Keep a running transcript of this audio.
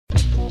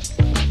Who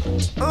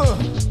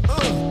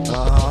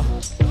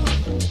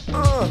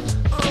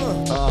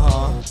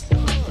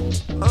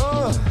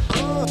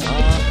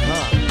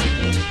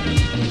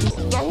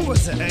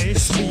was it? Hey,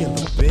 it's me and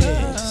the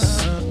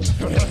biz.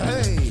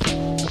 Hey.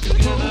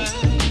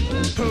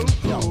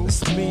 Yo,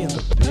 it's me and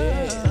the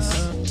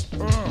biz.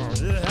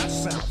 Yeah, that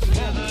sounds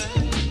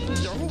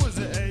funny. Yo, who was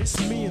it? Hey, it's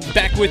me and the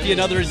Back with you,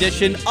 another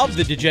edition of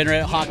the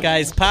Degenerate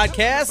Hawkeyes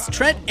podcast.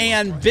 Trent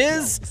and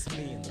Biz.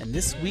 And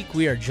this week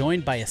we are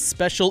joined by a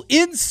special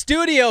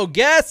in-studio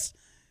guest.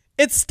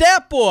 It's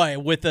Stat Boy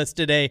with us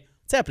today.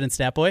 What's happening,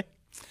 Stat Boy?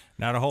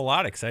 Not a whole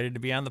lot. Excited to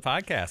be on the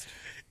podcast.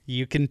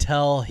 You can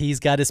tell he's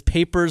got his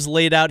papers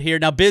laid out here.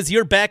 Now, Biz,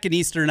 you're back in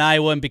Eastern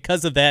Iowa, and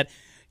because of that,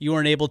 you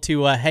weren't able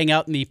to hang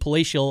out in the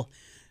palatial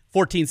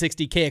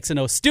 1460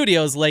 KXNO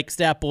studios like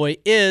Stat Boy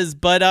is,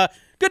 but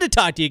good to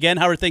talk to you again.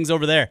 How are things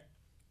over there?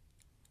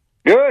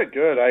 Good,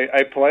 good.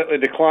 I politely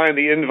declined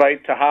the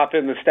invite to hop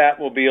in the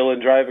Statmobile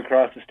and drive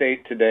across the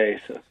state today.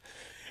 So,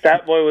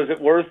 Stat Boy, was it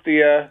worth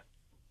the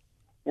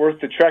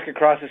trek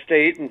across the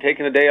state and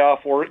taking a day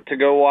off work to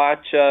go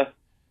watch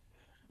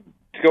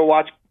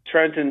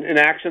Trent in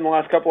action the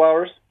last couple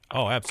hours?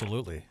 Oh,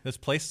 absolutely. This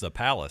place is a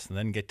palace, and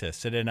then get to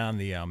sit in on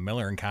the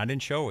Miller and Condon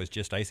show is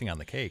just icing on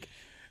the cake.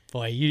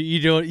 Boy,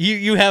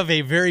 you have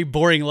a very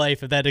boring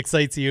life if that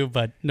excites you,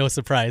 but no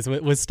surprise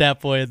with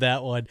Stat Boy in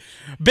that one.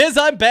 Biz,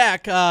 I'm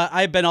back.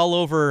 I've been all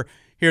over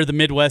here, the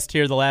Midwest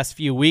here the last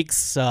few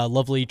weeks.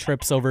 Lovely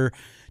trips over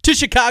to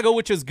Chicago,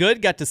 which was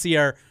good. Got to see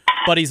our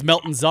buddies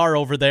Melton Czar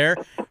over there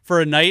for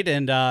a night,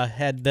 and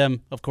had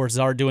them, of course,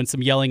 Czar doing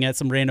some yelling at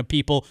some random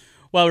people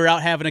while we were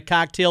out having a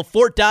cocktail.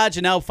 Fort Dodge,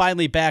 and now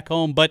finally back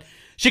home. But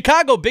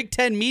Chicago Big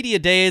Ten Media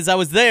Days, I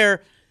was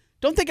there.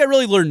 Don't think I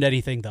really learned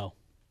anything, though.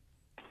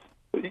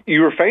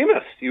 You were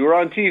famous. You were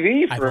on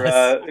TV for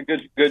a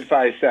good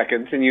 5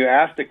 seconds, and you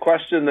asked a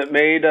question that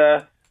made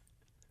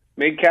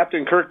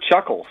Captain Kirk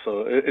chuckle.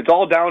 So it's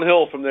all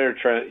downhill from there,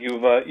 Trent.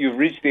 You've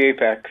reached the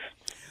apex.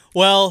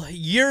 Well,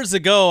 years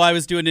ago, I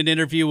was doing an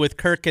interview with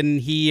Kirk, and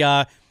he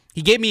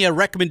gave me a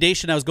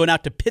recommendation. I was going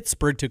out to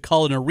Pittsburgh to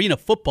call an arena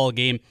football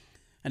game,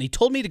 and he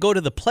told me to go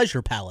to the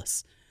Pleasure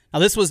Palace. Now,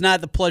 this was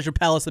not the Pleasure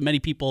Palace that many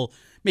people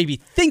maybe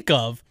think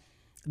of.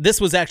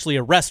 This was actually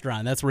a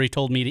restaurant. That's where he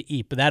told me to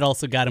eat, but that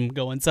also got him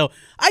going. So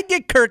I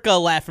get Kirk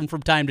laughing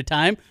from time to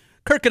time.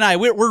 Kirk and I,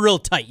 we're real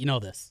tight. You know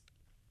this.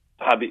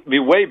 It'd be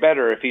way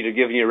better if he'd have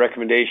given you a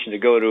recommendation to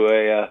go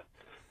to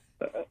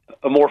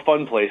a more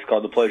fun place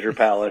called the Pleasure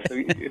Palace.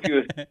 If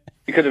you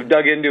could have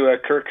dug into a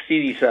Kirk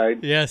seedy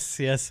side.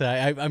 Yes.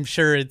 I'm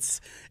sure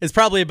it's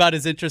probably about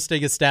as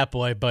interesting as Stat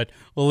Boy, but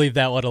we'll leave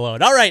that one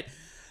alone. All right.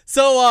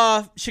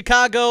 So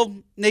Chicago,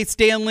 Nate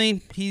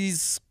Stanley,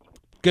 he's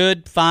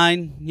good,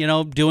 fine,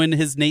 doing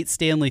his Nate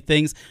Stanley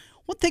things.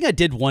 One thing I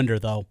did wonder,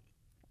 though,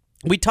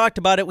 we talked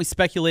about it, we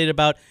speculated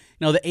about,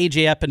 the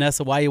A.J.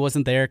 Epinesa, why he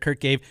wasn't there. Kirk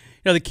gave,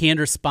 the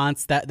canned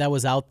response that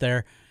was out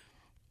there.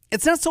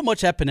 It's not so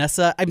much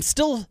Epinesa. I'm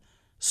still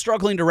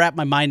struggling to wrap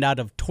my mind out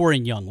of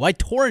Torin Young. Why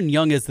Torin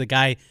Young is the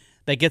guy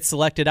that gets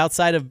selected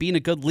outside of being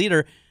a good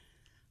leader.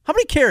 How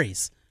many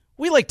carries?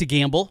 We like to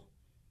gamble.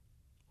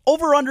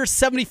 Over under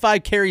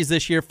 75 carries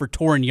this year for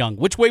Torin Young.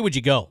 Which way would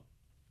you go?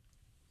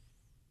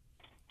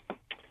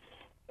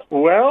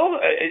 Well,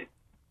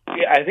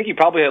 I think he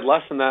probably had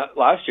less than that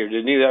last year,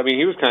 didn't he? I mean,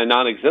 he was kind of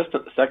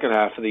non-existent the second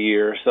half of the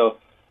year. So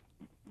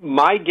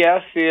my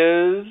guess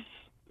is,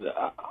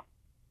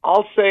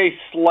 I'll say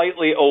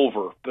slightly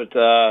over, but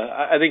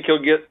I think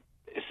he'll get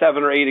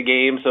 7 or 8 a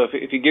game. So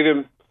if you give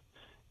him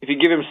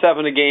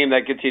 7 a game,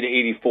 that gets you to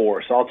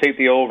 84. So I'll take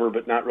the over,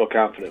 but not real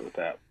confident with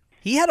that.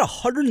 He had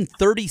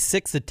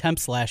 136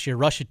 attempts last year,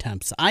 rush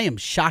attempts. I am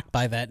shocked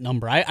by that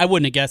number. I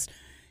wouldn't have guessed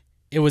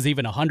it was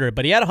even 100,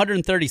 but he had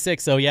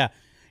 136, so yeah,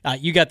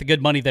 you got the good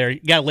money there.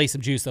 You got to lay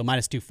some juice, though,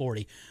 minus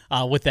 240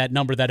 with that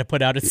number that I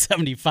put out at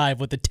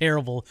 75 with the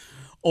terrible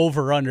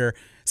over-under.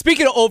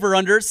 Speaking of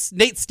over-unders,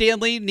 Nate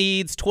Stanley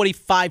needs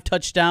 25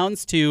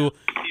 touchdowns to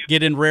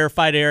get in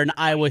rarefied air in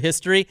Iowa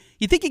history.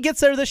 You think he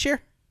gets there this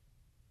year?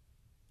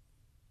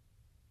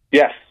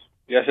 Yes,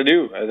 I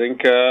do. I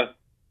think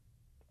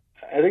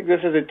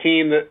this is a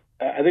team that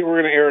I think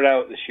we're going to air it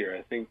out this year.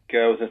 I think it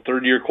was a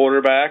third-year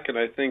quarterback, and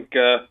I think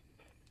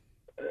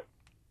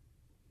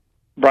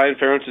Brian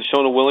Ferentz has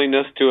shown a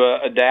willingness to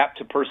adapt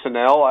to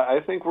personnel. I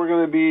think we're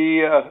going to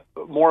be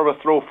more of a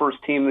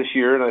throw-first team this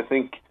year, and I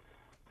think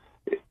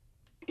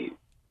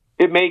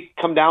it may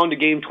come down to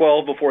game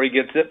 12 before he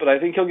gets it, but I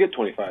think he'll get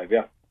 25,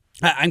 yeah.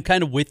 I'm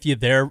kind of with you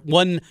there.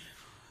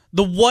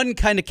 The one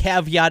kind of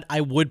caveat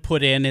I would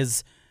put in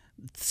is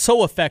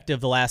so effective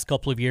the last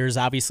couple of years,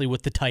 obviously,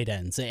 with the tight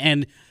ends.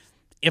 And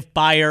if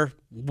Bayer,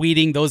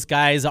 Weeding, those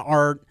guys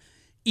aren't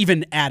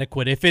even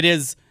adequate, if it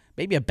is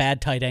maybe a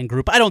bad tight end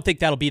group, I don't think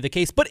that'll be the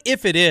case. But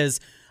if it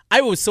is,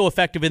 Iowa was so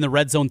effective in the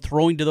red zone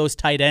throwing to those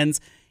tight ends.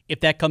 If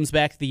that comes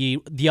back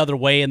the other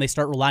way and they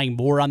start relying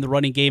more on the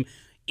running game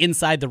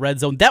inside the red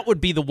zone, that would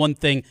be the one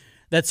thing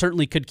that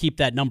certainly could keep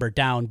that number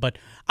down. But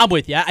I'm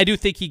with you. I do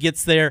think he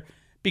gets there.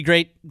 Be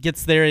great,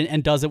 gets there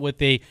and does it with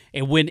a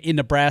win in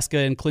Nebraska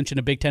and clinching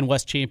a Big Ten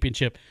West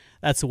championship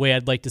That's the way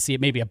I'd like to see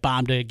it. Maybe a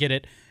bomb to get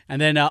it.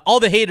 And then all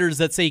the haters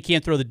that say you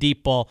can't throw the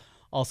deep ball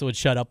also would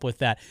shut up with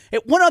that. Hey,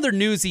 one other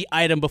newsy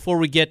item before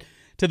we get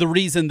to the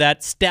reason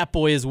that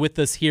Statboy is with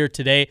us here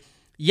today.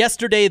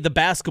 Yesterday, the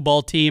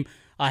basketball team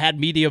had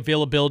media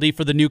availability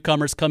for the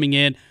newcomers coming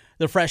in.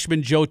 The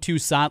freshman Joe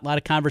Toussaint, a lot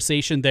of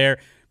conversation there.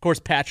 Of course,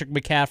 Patrick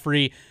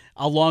McCaffrey,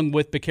 along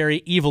with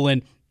Bakary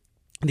Evelyn,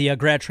 the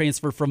grad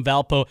transfer from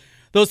Valpo.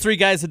 Those three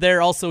guys are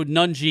there. Also,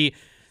 Nunji.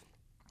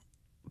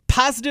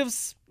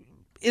 Positives?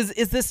 Is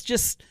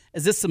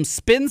this some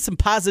spin, some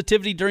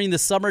positivity during the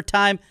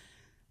summertime?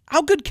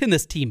 How good can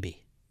this team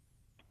be?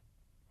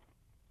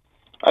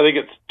 I think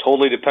it's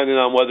totally dependent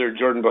on whether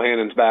Jordan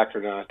Bohannon's back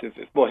or not.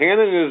 If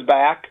Bohannon is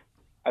back,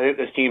 I think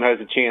this team has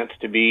a chance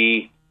to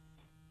be,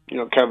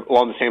 kind of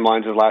along the same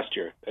lines as last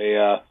year.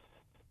 An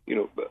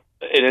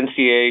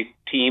NCAA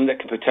team that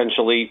could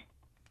potentially,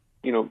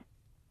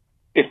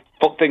 if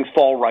things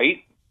fall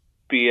right,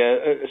 be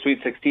a Sweet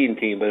 16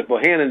 team. But if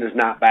Bohannon is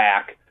not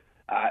back,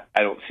 I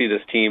don't see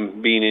this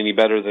team being any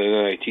better than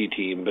an NIT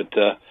team. But,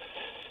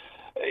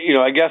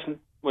 I guess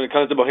when it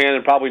comes to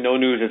Bohannon, probably no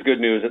news is good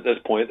news at this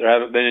point. There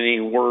haven't been any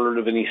word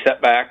of any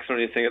setbacks or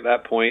anything at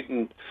that point.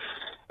 And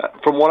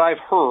from what I've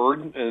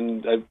heard,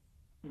 and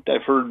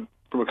I've heard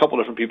from a couple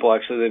different people,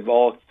 actually, they've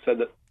all said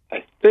that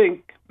I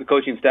think the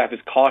coaching staff is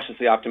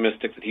cautiously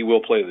optimistic that he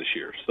will play this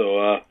year.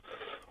 So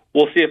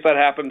we'll see if that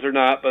happens or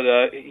not. But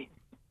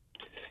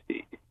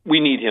we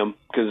need him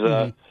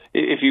because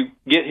if you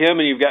get him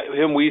and you've got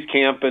him,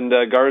 Wieskamp,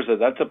 and Garza,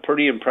 that's a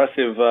pretty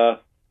impressive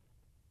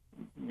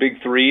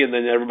big three, and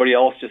then everybody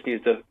else just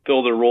needs to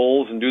fill their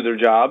roles and do their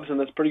jobs, and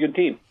that's a pretty good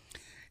team.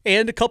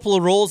 And a couple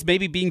of roles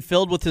maybe being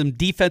filled with some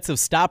defensive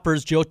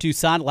stoppers. Joe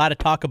Toussaint, a lot of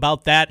talk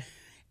about that,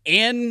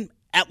 and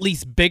at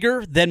least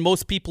bigger than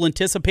most people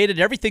anticipated.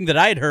 Everything that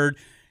I had heard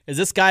is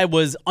this guy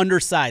was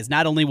undersized.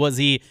 Not only was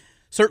he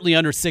certainly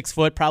under 6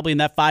 foot, probably in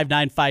that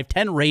 5'9",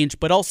 5'10" range,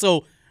 but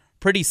also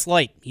pretty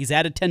slight. He's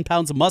added 10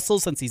 pounds of muscle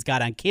since he's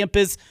got on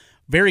campus.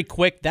 Very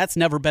quick. That's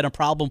never been a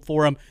problem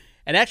for him.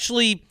 And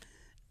actually,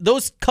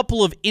 those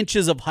couple of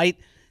inches of height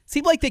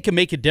seem like they can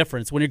make a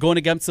difference when you're going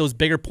against those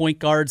bigger point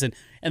guards and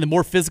the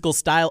more physical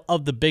style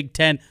of the Big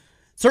Ten.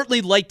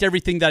 Certainly liked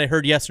everything that I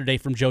heard yesterday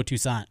from Joe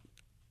Toussaint.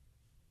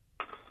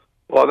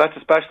 Well, that's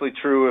especially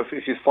true if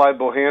you slide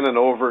Bohannon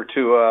over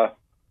to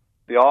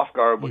the off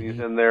guard when he's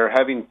in there.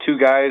 Having two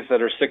guys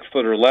that are 6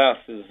 foot or less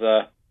is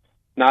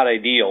not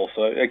ideal.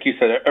 So, like you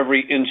said,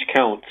 every inch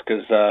counts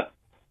because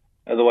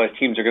otherwise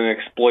teams are going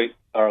to exploit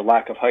our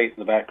lack of height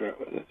in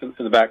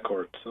the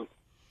backcourt. So,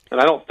 and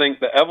I don't think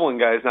the Evelyn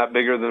guy is not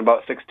bigger than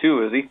about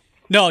 6'2", is he?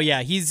 No,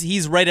 yeah,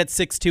 he's right at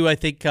 6'2". I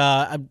think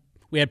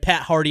we had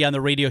Pat Hardy on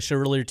the radio show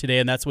earlier today,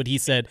 and that's what he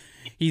said.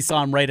 He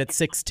saw him right at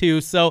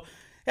 6'2". So,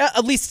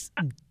 at least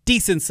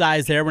decent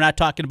size there. We're not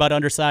talking about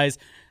undersized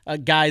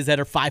guys that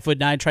are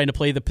 5'9" trying to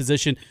play the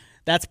position.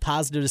 That's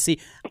positive to see.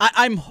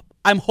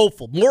 I'm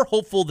hopeful, more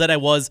hopeful than I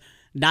was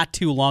not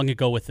too long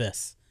ago with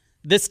this.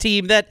 This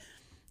team that,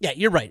 yeah,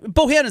 you're right.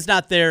 Bohannon's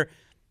not there.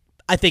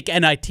 I think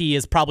NIT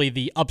is probably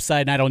the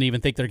upside, and I don't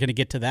even think they're going to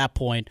get to that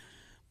point.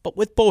 But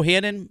with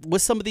Bohannon,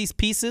 with some of these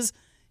pieces,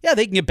 yeah,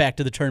 they can get back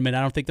to the tournament.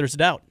 I don't think there's a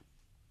doubt.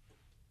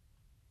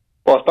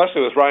 Well,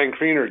 especially with Ryan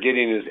Kriener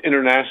getting his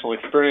international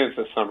experience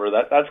this summer,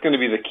 that's going to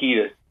be the key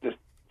to this,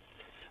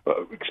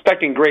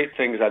 expecting great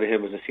things out of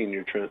him as a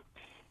senior, Trent.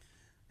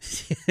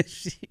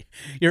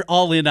 You're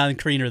all in on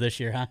Kriener this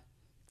year, huh?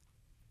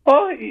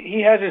 Well,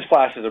 he has his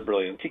flashes of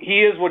brilliance.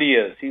 He is what he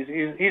is. He's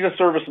a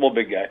serviceable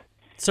big guy.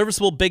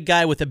 Serviceable big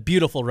guy with a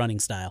beautiful running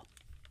style.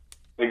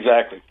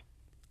 Exactly.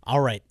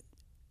 All right.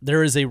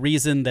 There is a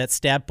reason that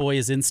Stat Boy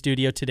is in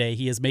studio today.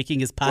 He is making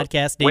his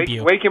podcast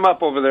debut. Wake him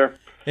up over there.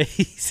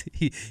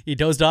 He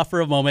dozed off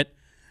for a moment.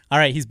 All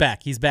right, he's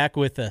back. He's back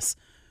with us.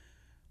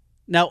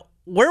 Now,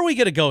 where are we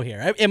going to go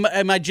here?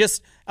 Am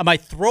I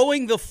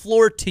throwing the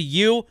floor to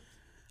you?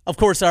 Of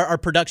course, our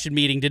production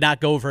meeting did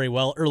not go very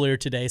well earlier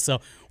today, so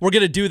we're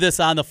going to do this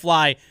on the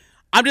fly.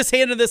 I'm just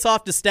handing this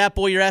off to Stat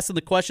Boy. You're asking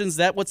the questions. Is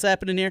that what's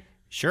happening here?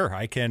 Sure.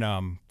 I can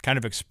kind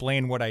of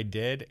explain what I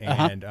did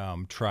and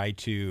try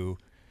to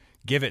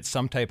give it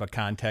some type of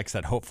context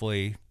that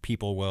hopefully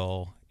people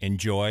will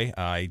enjoy.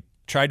 I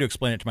tried to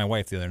explain it to my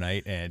wife the other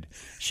night, and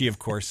she, of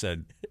course,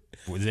 said,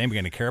 was anybody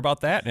going to care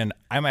about that? And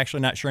I'm actually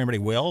not sure anybody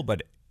will,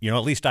 but at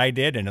least I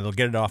did, and it'll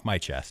get it off my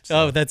chest.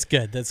 So. Oh, that's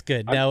good. That's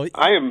good. Now,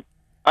 I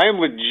am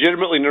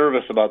legitimately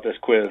nervous about this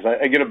quiz.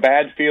 I get a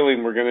bad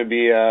feeling we're going to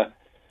be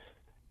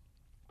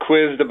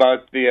quizzed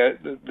about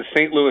the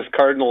St. Louis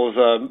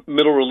Cardinals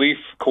middle relief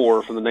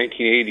corps from the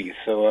 1980s.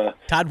 So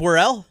Todd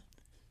Worrell?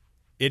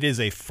 It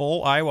is a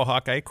full Iowa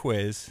Hawkeye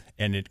quiz,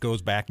 and it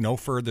goes back no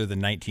further than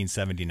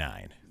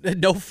 1979.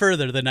 No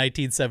further than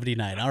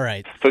 1979. All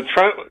right. So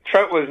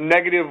Trent was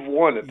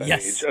 -1 at that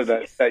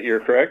age, that year,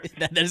 correct?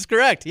 That is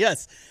correct,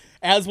 yes.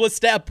 As was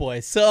Stat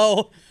Boy.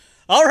 So,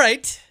 all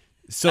right.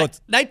 So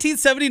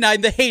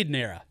 1979, the Hayden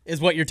era,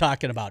 is what you're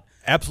talking about.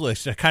 Absolutely.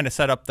 To kind of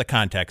set up the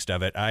context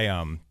of it, I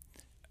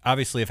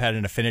obviously have had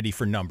an affinity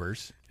for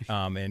numbers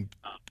and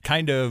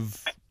kind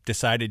of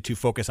decided to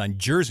focus on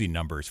jersey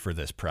numbers for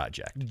this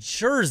project.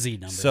 Jersey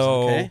numbers.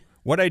 So okay.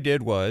 what I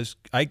did was,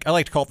 I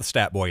like to call it the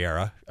Stat Boy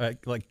era.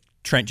 Like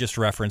Trent just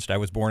referenced, I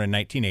was born in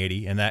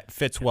 1980, and that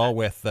fits well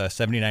with the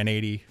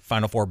 79-80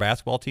 Final Four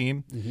basketball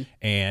team.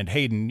 And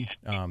Hayden,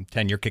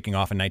 tenure kicking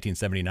off in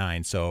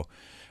 1979. So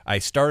I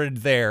started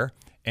there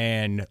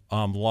and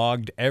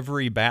logged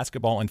every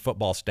basketball and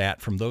football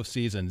stat from those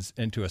seasons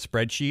into a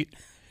spreadsheet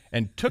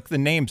and took the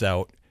names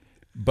out,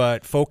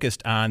 but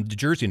focused on the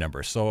jersey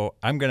numbers. So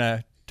I'm going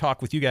to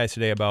talk with you guys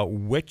today about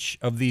which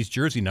of these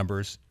jersey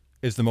numbers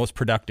is the most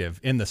productive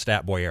in the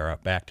Stat Boy era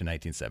back to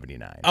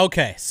 1979.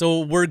 Okay, so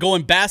we're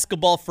going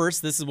basketball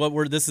first. This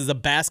is a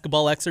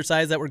basketball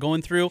exercise that we're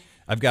going through.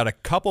 I've got a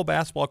couple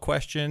basketball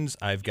questions.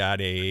 I've got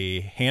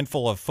a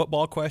handful of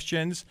football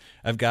questions.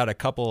 I've got a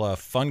couple of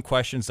fun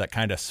questions that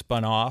kind of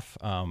spun off.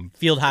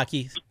 Field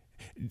hockey.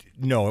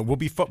 No, it will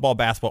be football,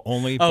 basketball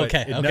only, but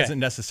Okay, it okay. doesn't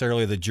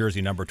necessarily the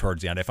jersey number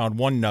towards the end. I found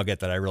one nugget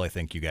that I really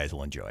think you guys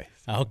will enjoy.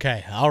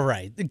 Okay, all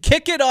right.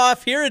 Kick it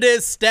off. Here it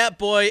is, Stat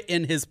Boy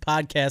in his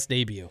podcast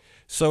debut.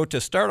 So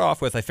to start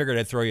off with, I figured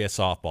I'd throw you a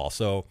softball.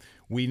 So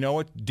we know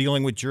it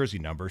dealing with jersey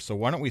numbers. So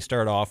why don't we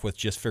start off with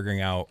just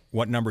figuring out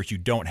what numbers you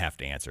don't have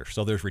to answer.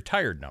 So there's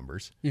retired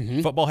numbers.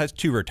 Football has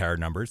 2 retired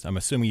numbers. I'm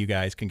assuming you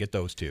guys can get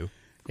those 2.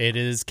 It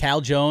is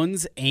Cal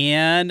Jones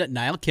and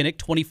Niall Kinnick,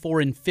 24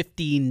 and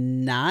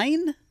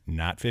 59.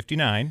 Not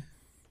 59.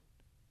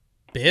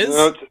 Biz?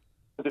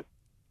 It's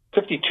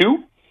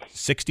 52?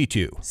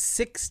 62.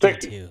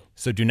 62.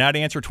 So do not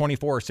answer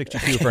 24 or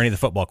 62 for any of the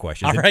football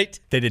questions. All right.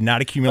 They did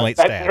not accumulate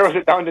That stats. narrows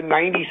it down to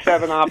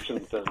 97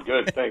 options then.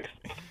 Good, thanks.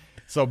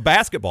 So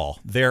basketball,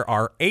 there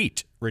are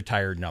 8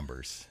 retired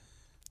numbers.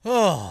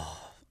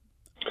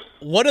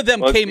 One of them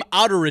Let's came see.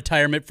 out of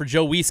retirement for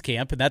Joe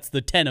Wieskamp, and that's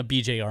the 10 of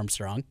B.J.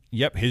 Armstrong.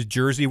 Yep, his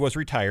jersey was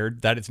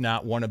retired. That is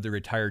not one of the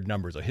retired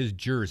numbers. His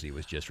jersey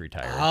was just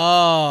retired.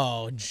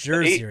 Oh,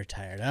 jersey eight-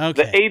 retired.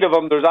 The Okay. 8 of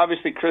them, there's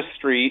obviously Chris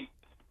Street,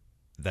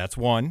 That's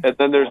one. and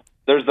then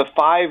there's the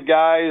 5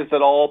 guys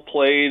that all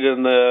played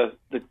in the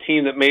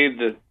team that made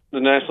the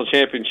national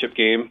championship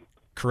game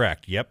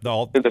Correct. Yep.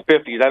 All in the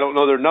 50s. I don't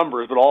know their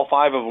numbers, but all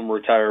 5 of them were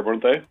retired,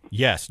 weren't they?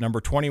 yes. Number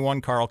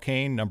 21, Carl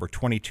Kane. Number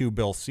 22,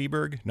 Bill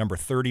Seberg. Number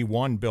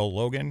 31, Bill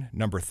Logan.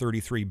 Number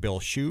 33, Bill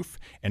Schoof.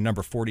 And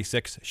number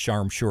 46,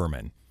 Sharm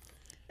Shurman.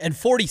 And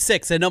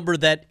 46, a number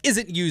that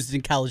isn't used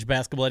in college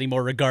basketball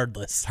anymore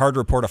regardless. It's hard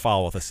to report a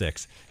foul with a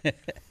 6.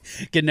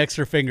 Get an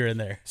extra finger in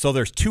there. So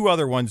there's 2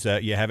 other ones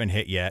that you haven't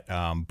hit yet,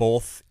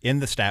 both in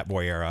the Stat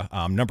Boy era.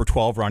 Number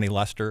 12, Ronnie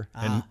Lester,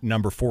 and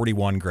number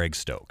 41, Greg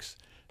Stokes.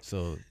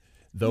 So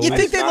those. You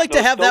think they'd not like to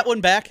know have that Stokes.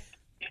 one back?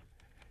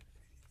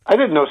 I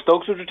didn't know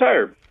Stokes was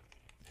retired.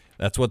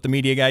 That's what the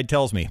media guide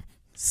tells me.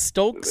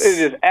 Stokes It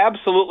is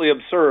absolutely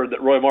absurd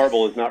that Roy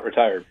Marble is not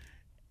retired.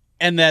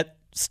 and that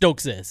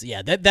Stokes is.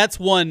 Yeah, that's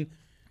one.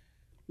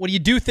 When you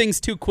do things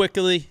too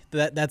quickly,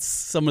 that's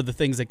some of the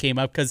things that came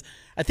up. Because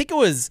I think it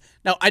was,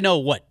 now I know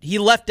what, he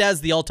left as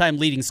the all-time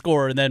leading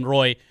scorer, and then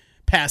Roy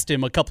passed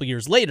him a couple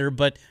years later,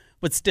 but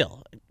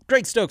still,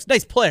 Greg Stokes,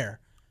 nice player.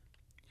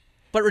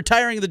 But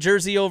retiring the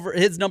jersey over,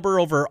 his number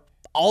over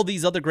all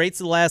these other greats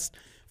of the last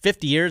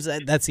 50 years,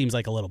 that seems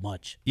like a little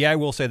much. Yeah, I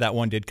will say that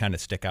one did kind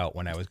of stick out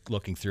when I was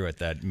looking through it,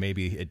 that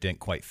maybe it didn't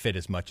quite fit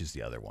as much as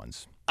the other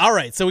ones. All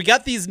right, so we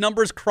got these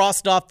numbers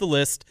crossed off the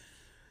list.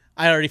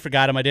 I already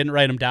forgot them. I didn't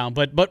write them down,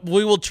 but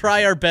we will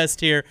try our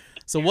best here.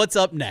 So what's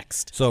up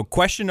next? So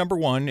question number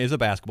 1 is a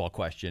basketball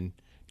question.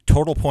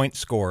 Total points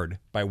scored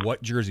by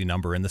what jersey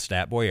number in the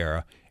Stat Boy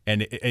era?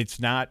 And it's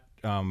not,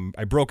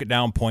 I broke it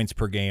down points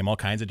per game, all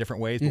kinds of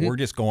different ways, but we're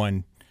just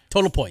going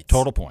Total points.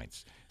 total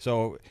points.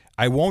 So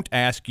I won't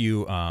ask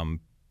you,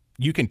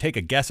 you can take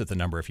a guess at the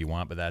number if you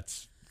want, but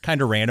that's kind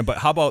of random. But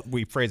how about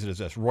we phrase it as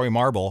this? Roy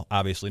Marble,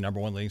 obviously number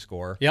 1 leading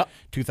scorer. Yep.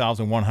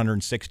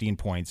 2,116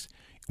 points.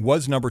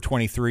 Was number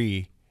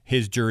 23,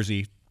 his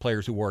jersey,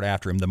 players who wore it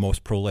after him, the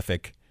most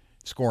prolific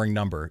scoring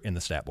number in the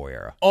Stat Boy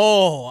era?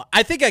 Oh,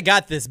 I think I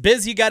got this.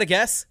 Biz, you got a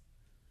guess?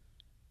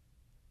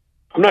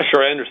 I'm not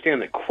sure I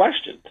understand the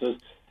question. So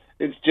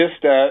it's just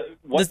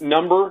what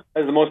number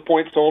has the most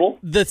points total?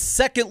 The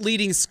second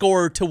leading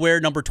scorer to wear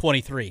number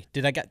 23.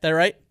 Did I get that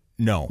right?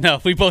 No.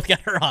 No, we both got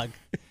it wrong.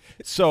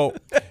 So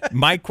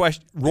my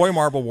question, Roy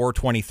Marble wore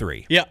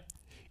 23. Yeah.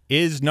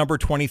 Is number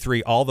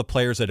 23 all the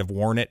players that have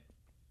worn it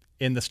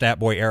in the Stat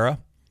Boy era?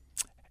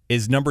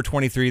 Is number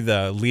 23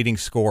 the leading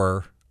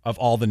scorer of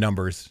all the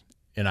numbers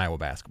in Iowa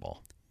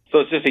basketball? So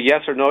it's just a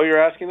yes or no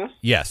you're asking us?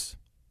 Yes.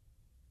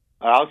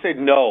 I'll say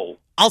no.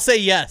 I'll say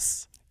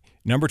yes.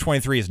 Number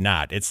 23 is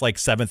not. It's like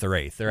 7th or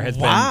 8th. There has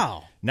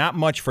Wow. been not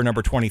much for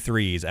number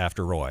 23s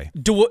after Roy.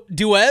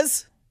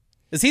 Duez?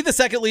 Is he the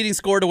second leading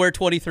scorer to wear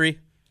 23?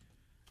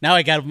 Now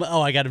I got him.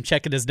 Oh, I got him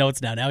checking his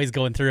notes now. Now he's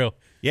going through.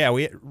 Yeah,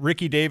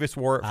 Ricky Davis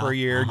wore it for a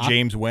year.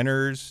 James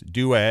Winters,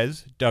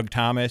 Duez, Doug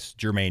Thomas,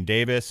 Jermaine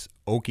Davis,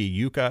 Oki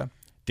Yuka,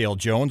 Dale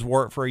Jones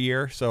wore it for a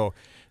year. So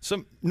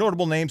some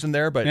notable names in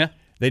there, but Yeah.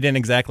 they didn't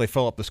exactly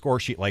fill up the score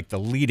sheet like the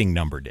leading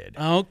number did.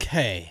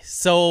 Okay.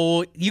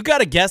 So you got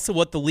to guess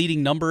what the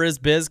leading number is,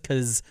 Biz,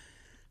 because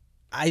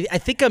I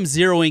think I'm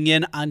zeroing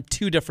in on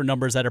two different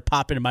numbers that are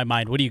popping in my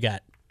mind. What do you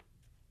got?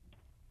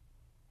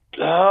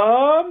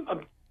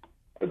 I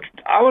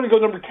want to go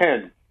number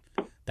 10.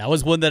 That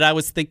was one that I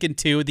was thinking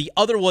too. The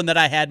other one that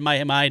I had in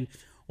my mind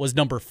was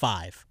number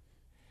 5.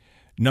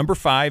 Number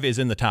 5 is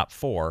in the top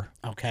 4.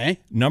 Okay.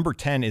 Number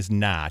 10 is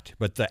not,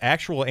 but the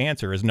actual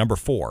answer is number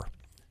 4.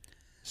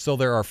 So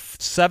there are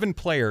 7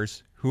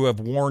 players who have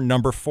worn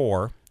number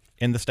 4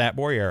 in the Stat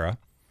Boy era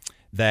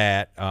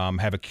that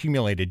have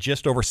accumulated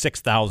just over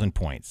 6,000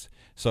 points.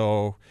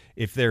 So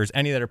if there's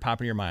any that are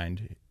popping in your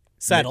mind.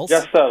 Settles.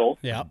 Yes, Settles.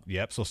 Yeah.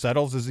 Yep, so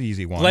Settles is the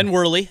easy one. Glenn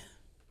Worley.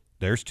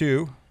 There's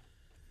 2.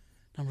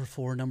 Number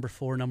 4, number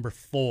 4, number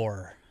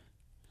 4.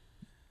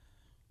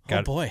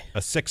 Got oh, boy. A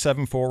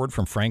 6'7" forward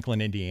from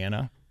Franklin,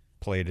 Indiana.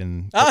 Played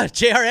in.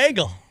 J.R.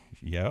 Angle.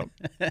 Yep.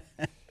 He's a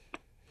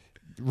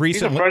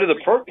Recently, friend of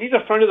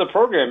the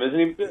program, isn't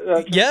he?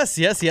 Yes,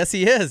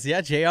 he is.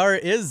 Yeah, JR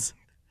is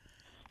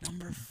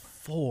number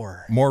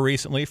 4. more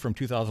recently from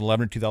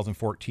 2011 to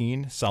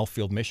 2014,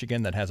 Southfield,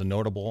 Michigan, that has a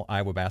notable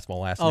Iowa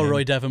basketball last name.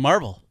 Roy Devin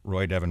Marble.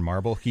 Roy Devin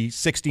Marble. He's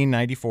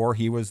 1694.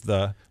 He was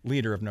the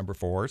leader of number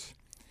 4s.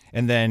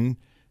 And then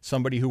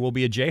somebody who will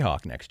be a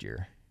Jayhawk next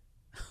year.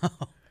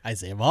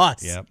 Isaiah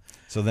Moss. Yep.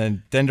 So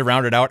then to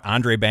round it out,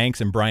 Andre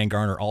Banks and Brian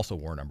Garner also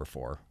wore number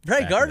 4.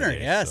 Brian back in the Gardner,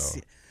 day, yes. so-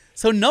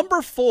 So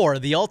number 4,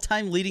 the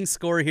all-time leading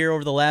scorer here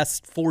over the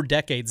last 4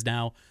 decades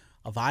now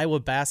of Iowa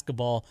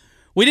basketball.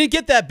 We didn't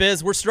get that,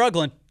 Biz. We're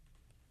struggling.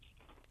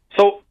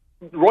 So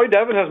Roy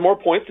Devin has more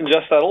points than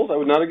Jess Settles. I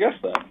would not have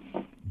guessed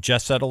that.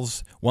 Jess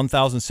Settles,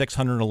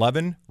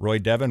 1,611. Roy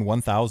Devin,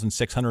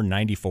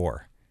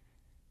 1,694.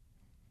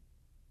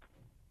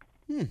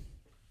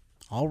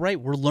 All right,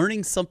 we're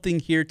learning something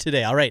here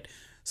today. All right,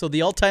 so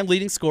the all-time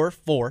leading scorer,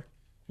 4.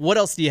 What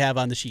else do you have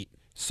on the sheet?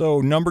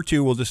 So number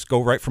 2, we'll just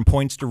go right from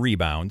points to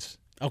rebounds.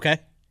 Okay.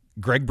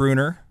 Greg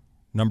Bruner,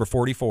 number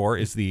 44,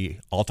 is the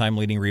all-time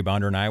leading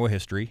rebounder in Iowa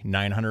history,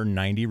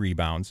 990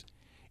 rebounds.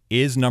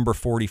 Is number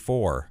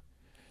 44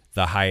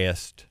 the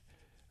highest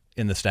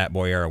in the Stat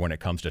Boy era when it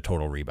comes to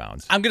total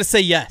rebounds? I'm going to say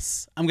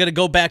yes. I'm going to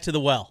go back to the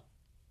well.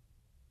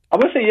 I'm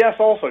going to say yes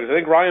also, because I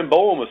think Ryan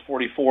Bowen was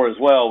 44 as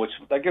well, which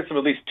that gets him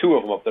at least 2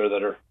 of them up there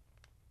that are.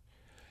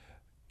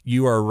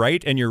 You are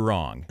right and you're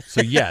wrong.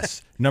 So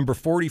yes, number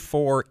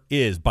 44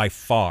 is by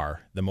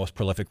far the most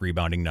prolific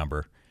rebounding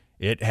number.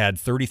 It had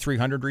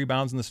 3,300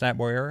 rebounds in the Stat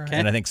Boy era,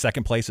 and I think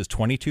second place is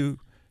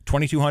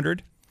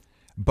 2,200.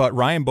 But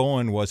Ryan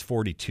Bowen was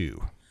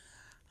 42.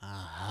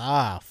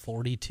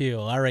 42.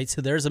 All right,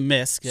 so there's a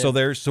miss.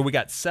 So we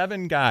got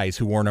 7 guys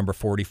who wore number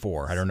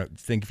 44. I don't know.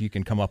 Think if you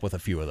can come up with a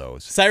few of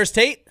those. Cyrus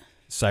Tate?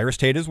 Cyrus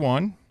Tate is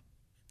one.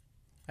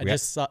 I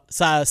just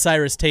saw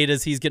Cyrus Tate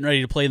as he's getting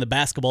ready to play in the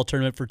basketball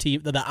tournament for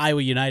the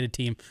Iowa United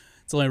team.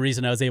 It's the only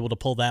reason I was able to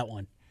pull that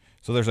one.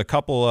 So there's a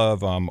couple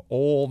of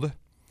old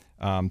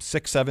 6'7",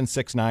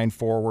 6'9"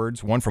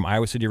 forwards, one from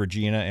Iowa City,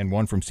 Regina, and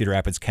one from Cedar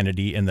Rapids,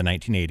 Kennedy in the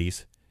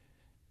 1980s.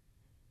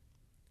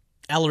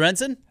 Al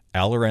Lorenzen?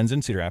 Al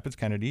Lorenzen, Cedar Rapids,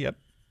 Kennedy, yep.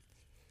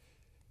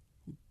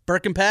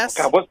 Birkenpass?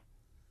 God, what's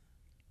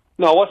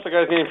the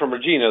guy's name from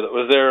Regina that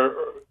was there,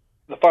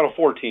 the Final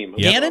Four team?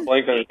 Yep. Gannon?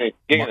 Blank on his name.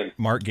 Gannon.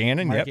 Mark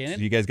Gannon, Mark yep. Gannon.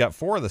 So you guys got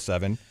 4 of the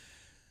 7.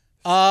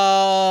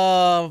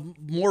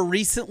 More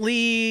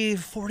recently,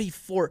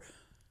 44.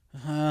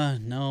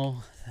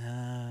 No.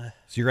 So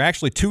you're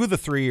actually 2 of the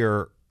 3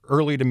 are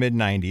early to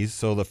mid-90s.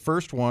 So the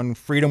first one,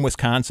 Freedom,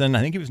 Wisconsin,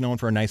 I think he was known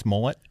for a nice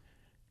mullet.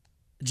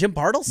 Jim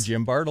Bartles?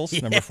 Jim Bartles, Yeah,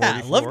 number 44.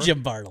 I love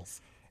Jim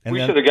Bartles. And We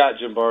then, should have got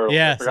Jim Bartles.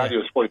 Yes, I forgot yeah. he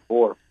was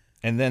 44.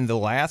 and then the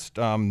last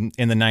in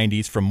the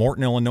 90s from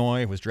Morton,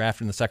 Illinois, was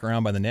drafted in the second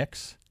round by the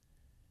Knicks.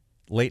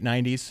 Late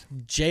 90s,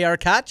 J.R.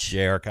 Koch?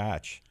 J.R.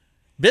 Koch.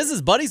 Biz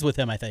is buddies with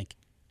him, I think.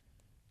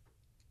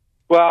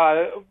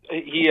 Well,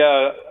 he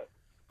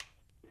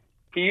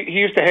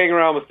used to hang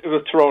around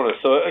with Torona,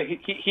 so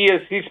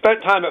he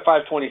spent time at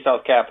 520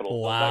 South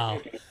Capitol.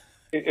 Wow. So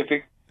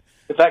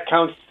if that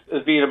counts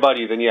as being a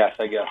buddy, then yes,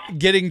 I guess.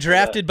 Getting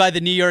drafted by the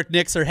New York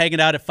Knicks or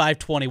hanging out at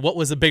 520. What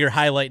was a bigger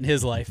highlight in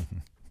his life?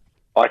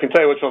 Well, I can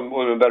tell you which one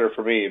would have been better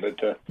for me,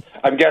 but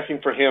I'm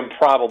guessing for him,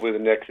 probably the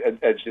Knicks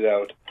edged it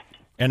out.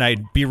 And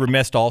I'd be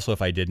remiss also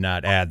if I did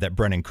not add that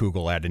Brennan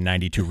Kugel added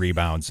 92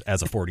 rebounds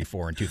as a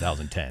 44 in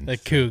 2010. The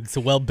Cougs,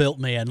 a well-built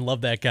man. Love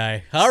that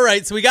guy. All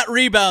right, so we got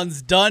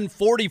rebounds done.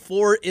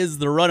 44 is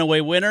the runaway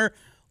winner.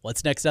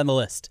 What's next on the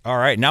list? All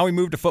right, now we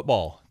move to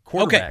football.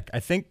 Quarterback. I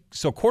think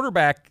so.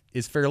 Quarterback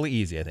is fairly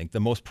easy. I think the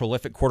most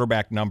prolific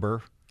quarterback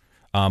number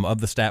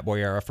of the Stat Boy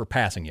era for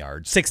passing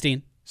yards.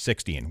 16.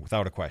 16,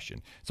 without a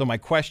question. So my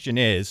question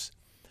is,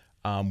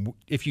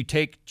 if you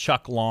take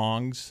Chuck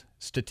Long's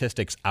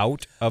statistics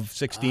out of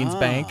 16's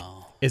bank,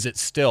 is it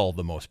still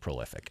the most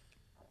prolific?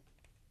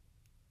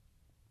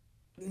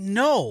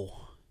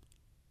 No.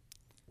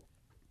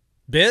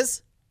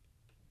 Biz?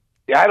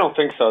 Yeah, I don't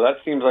think so. That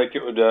seems like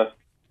it would.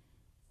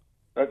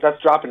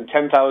 That's dropping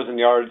 10,000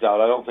 yards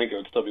out. I don't think it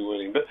would still be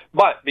winning.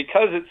 But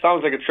because it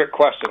sounds like a trick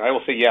question, I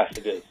will say yes,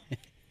 it is.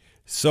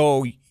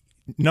 So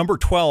Number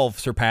 12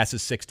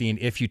 surpasses 16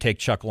 if you take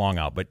Chuck Long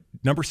out, but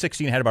number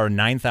 16 had about a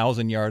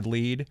 9,000-yard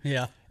lead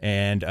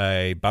and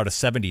about a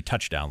 70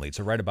 touchdown lead,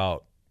 so right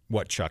about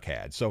what Chuck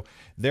had. So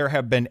there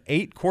have been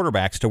 8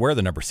 quarterbacks to wear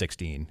the number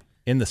 16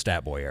 in the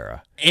Stat Boy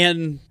era.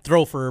 And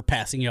throw for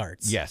passing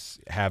yards. Yes,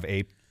 have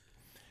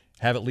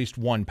at least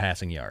one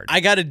passing yard. I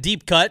got a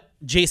deep cut,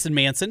 Jason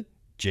Manson.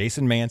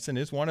 Jason Manson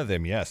is one of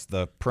them, yes,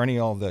 the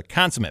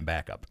consummate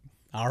backup.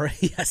 All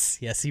right,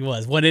 yes, he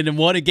was. Went in and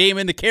won a game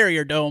in the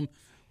Carrier Dome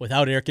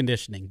without air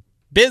conditioning.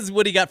 Biz,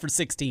 what do you got for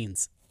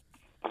 16s?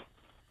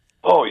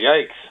 Oh,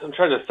 yikes. I'm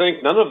trying to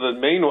think. None of the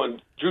main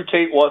ones. Drew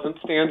Tate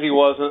wasn't. Stanzi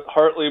wasn't.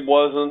 Hartley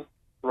wasn't.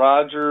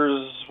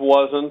 Rogers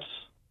wasn't.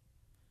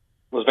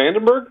 Was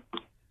Vandenberg?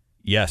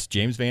 Yes,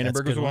 James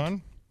Vandenberg was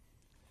one.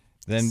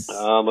 Then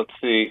let's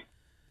see.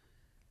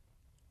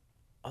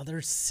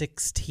 Other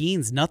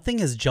 16s. Nothing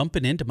is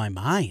jumping into my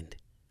mind.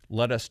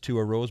 Led us to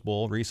a Rose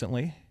Bowl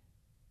recently.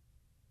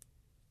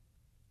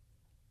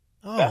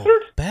 Oh,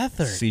 Beathard.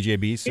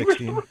 CJB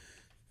 16.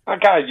 Oh,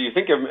 God, you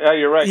think of?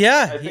 You're right.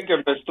 Yeah, I think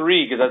of him as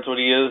 3 because that's what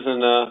he is in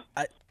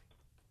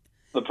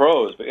the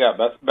pros. But yeah,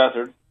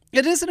 Beathard.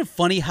 Isn't it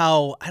funny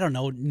how, I don't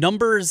know,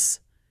 numbers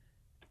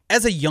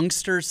as a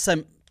youngster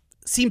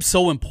seem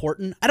so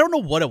important? I don't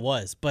know what it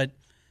was, but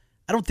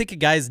I don't think of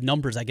guys'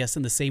 numbers, I guess,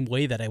 in the same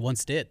way that I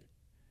once did.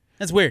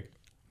 That's weird.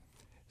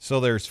 So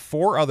there's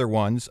 4 other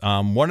ones.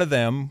 One of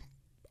them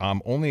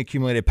only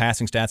accumulated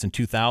passing stats in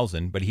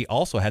 2000, but he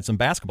also had some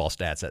basketball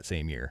stats that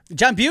same year.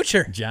 John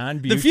Butcher.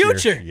 The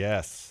future.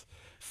 Yes.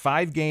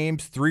 5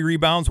 games, 3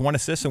 rebounds, 1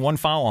 assist, and 1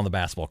 foul on the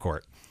basketball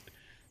court.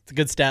 It's a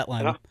good stat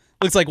line.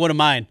 Looks like one of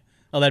mine.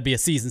 Oh, that'd be a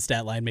season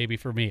stat line maybe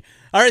for me.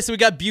 All right, so we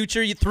got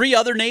Butcher. 3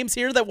 other names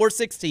here that were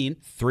 16.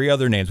 3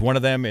 other names. One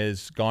of them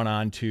is gone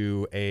on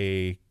to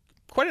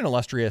quite an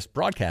illustrious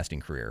broadcasting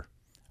career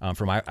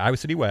from Iowa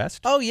City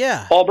West. Oh,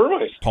 yeah.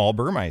 Paul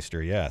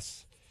Burmeister,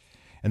 yes.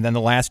 And then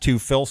the last 2,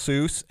 Phil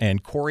Seuss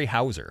and Corey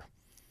Hauser.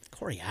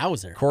 Corey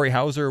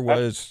Hauser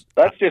was...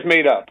 That's just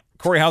made up.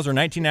 Corey Hauser,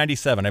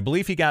 1997. I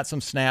believe he got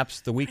some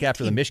snaps the week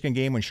after the Michigan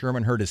game when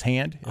Sherman hurt his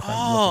hand, if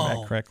I'm looking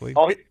at that correctly.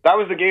 Oh, that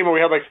was the game where we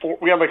had like 4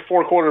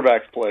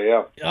 quarterbacks play,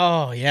 yeah.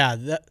 Oh,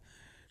 yeah.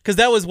 Because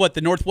that was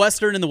the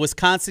Northwestern and the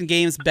Wisconsin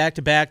games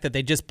back-to-back that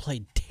they just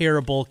played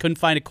terrible. Couldn't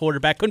find a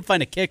quarterback, couldn't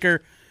find a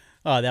kicker.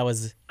 Oh, that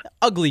was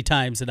ugly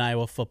times in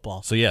Iowa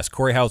football. So, yes,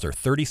 Corey Hauser,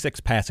 36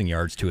 passing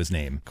yards to his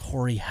name.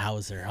 Corey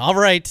Hauser. All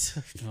right.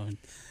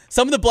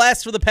 Some of the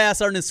blasts for the pass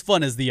aren't as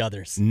fun as the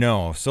others.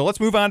 No. So let's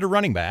move on to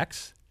running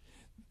backs.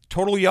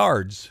 Total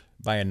yards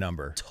by a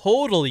number.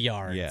 Total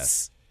yards.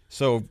 Yes.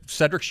 So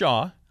Cedric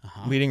Shaw,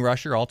 leading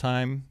rusher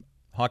all-time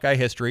Hawkeye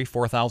history,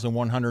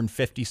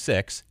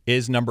 4,156,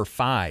 is number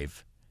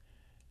 5,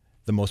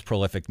 the most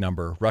prolific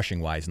number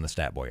rushing-wise in the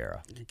Stat Boy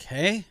era.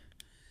 Okay.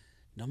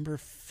 Number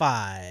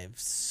 5.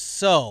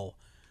 So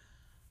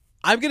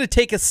I'm going to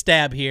take a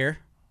stab here.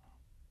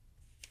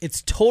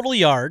 It's total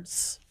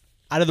yards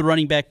out of the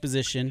running back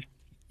position.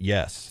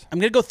 Yes. I'm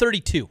going to go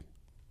 32.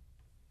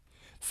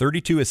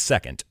 32 is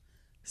second.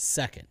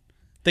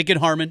 Thinking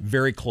Harmon.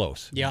 Very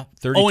close. Yeah.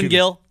 32. Owen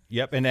Gill.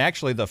 Yep. And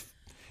actually, the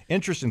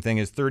interesting thing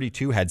is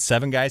 32 had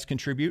 7 guys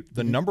contribute.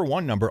 The number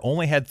 1 number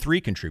only had 3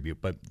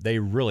 contribute, but they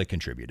really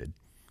contributed.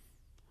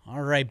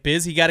 All right,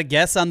 Biz, you got a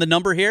guess on the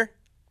number here?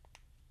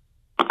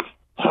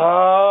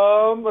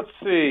 Let's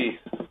see.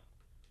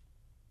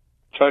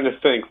 Trying to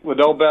think.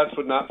 Liddell Betts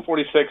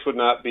 46 would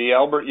not be.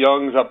 Albert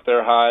Young's up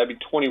there high. It'd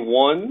be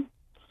 21.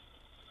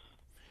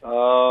 So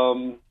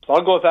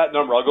I'll go with that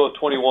number. I'll go with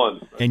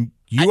 21. And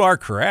you are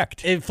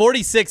correct. In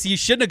 46, you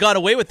shouldn't have got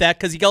away with that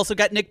because you also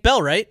got Nick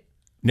Bell, right?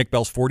 Nick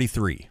Bell's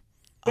 43.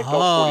 Nick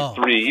Bell's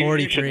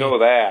 43. You should know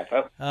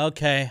that.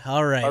 Okay,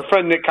 all right. Our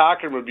friend Nick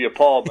Cochran would be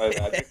appalled by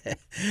that.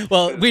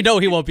 Well, we know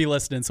he won't be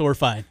listening, so we're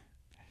fine.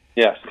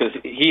 Yes, because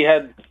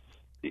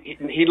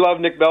he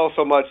loved Nick Bell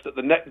so much that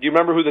do you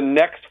remember who the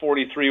next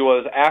 43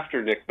 was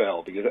after Nick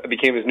Bell? Because it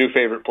became his new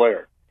favorite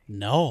player.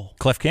 No.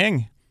 Cliff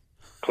King.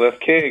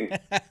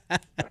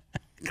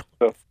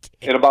 So,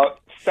 in about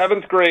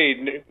 7th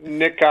grade,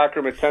 Nick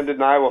Cochran attended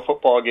an Iowa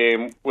football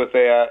game with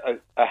a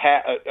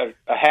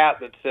hat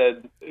that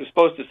said, it was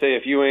supposed to say,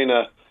 if you ain't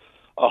a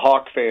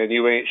Hawk fan,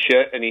 you ain't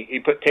shit, and he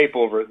put tape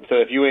over it and said,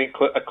 if you ain't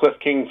a Cliff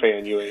King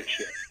fan, you ain't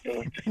shit.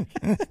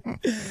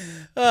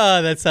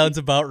 Oh, that sounds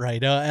about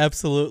right.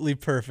 Absolutely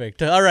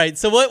perfect. All right,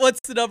 so what's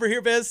the number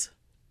here, Biz?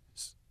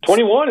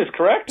 21 is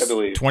correct, I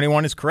believe.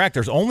 21 is correct.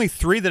 There's only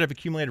 3 that have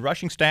accumulated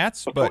rushing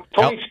stats, but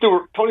Tony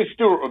Stewart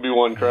would be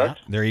one,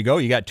 correct? There you go.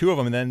 You got 2 of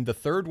them, and then the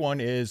third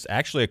one is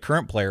actually a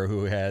current player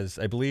who has,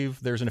 I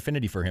believe, there's an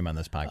affinity for him on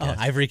this podcast.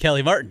 Oh, Ivory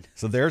Kelly Martin.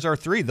 So there's our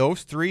 3.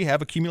 Those 3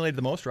 have accumulated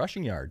the most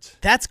rushing yards.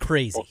 That's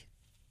crazy.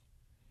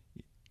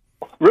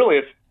 Really,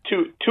 it's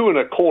two and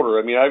a quarter.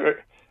 I mean,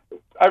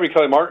 Ivory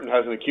Kelly Martin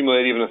hasn't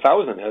accumulated even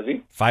 1,000, has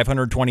he?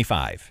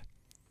 525.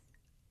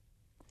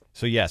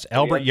 So yes,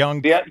 Albert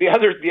Young. The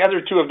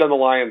other 2 have done the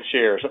lion's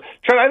share. So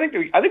Trent, I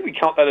think we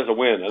count that as a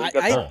win. I think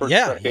that's our first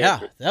yeah.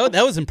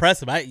 That was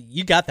impressive.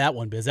 You got that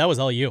one, Biz. That was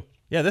all you.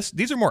 Yeah,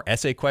 these are more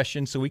essay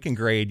questions, so we can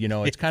grade. You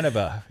know, it's kind of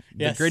the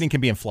grading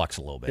can be in flux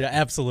a little bit. Yeah,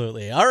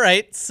 absolutely. All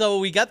right, so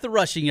we got the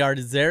rushing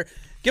yardage there.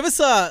 Give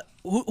us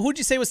who'd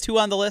you say was 2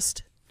 on the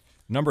list?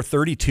 Number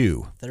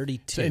 32.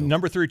 32. And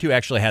number 32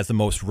 actually has the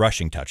most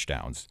rushing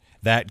touchdowns.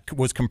 That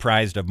was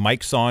comprised of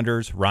Mike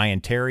Saunders, Ryan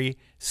Terry,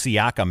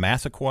 Siaka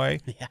Massaquoi,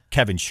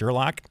 Kevin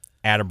Sherlock,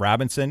 Adam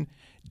Robinson,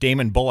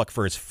 Damon Bullock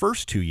for his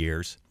first 2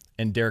 years,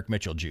 and Derek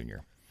Mitchell Jr.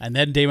 And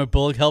then Damon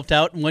Bullock helped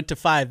out and went to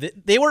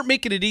 5. They weren't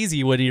making it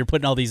easy when you're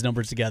putting all these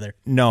numbers together.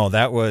 No,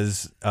 that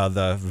was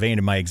the vein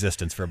of my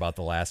existence for about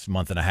the last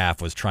month and a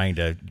half, was trying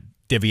to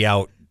divvy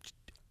out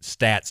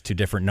stats to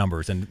different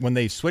numbers. And when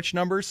they switched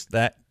numbers,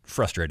 that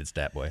frustrated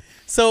Statboy.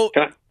 So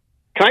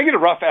Can I get a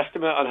rough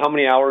estimate on how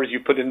many hours you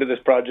put into this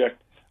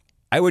project?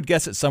 I would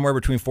guess it's somewhere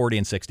between 40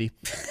 and 60.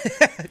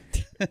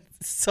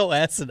 so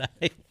asinine.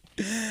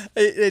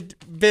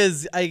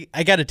 Biz,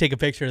 I got to take a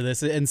picture of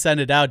this and send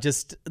it out.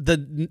 Just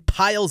the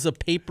piles of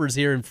papers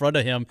here in front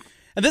of him.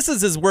 And this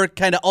is his work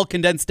kind of all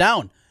condensed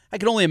down. I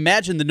can only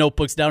imagine the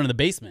notebooks down in the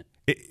basement.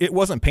 It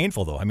wasn't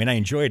painful, though. I mean, I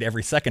enjoyed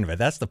every second of it.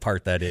 That's the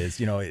part that is,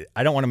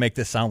 I don't want to make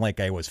this sound like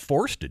I was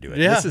forced to do it.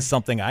 Yeah. This is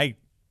something I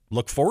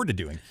look forward to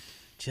doing.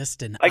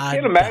 Just an I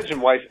can't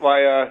imagine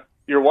why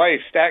your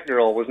wife, Stat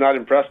Girl, was not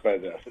impressed by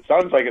this. It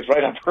sounds like it's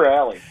right up her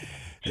alley.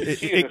 She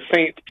is a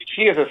saint.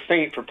 She is a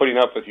saint for putting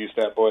up with you,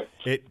 Stat Boy.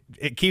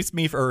 It keeps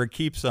her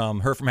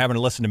from having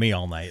to listen to me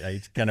all night.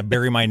 I kind of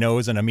bury my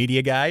nose in a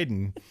media guide,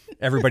 and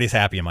everybody's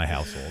happy in my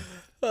household.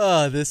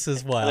 Oh, this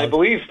is wild. And I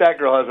believe Stat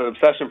Girl has an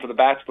obsession for The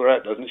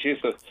Bachelorette, doesn't she?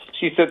 So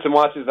she sits and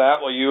watches that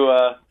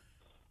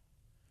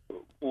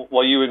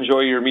while you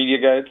enjoy your media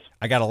guides.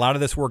 I got a lot of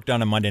this work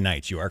done on Monday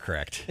nights. You are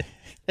correct.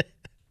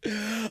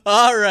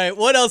 All right,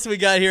 what else we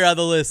got here on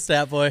the list,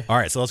 Stat Boy? All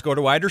right, so let's go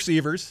to wide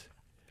receivers.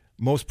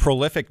 Most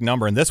prolific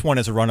number, and this one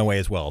is a runaway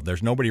as well.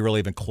 There's nobody really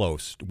even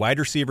close. Wide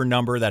receiver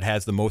number that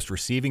has the most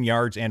receiving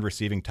yards and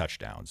receiving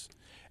touchdowns.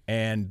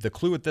 And the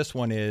clue with this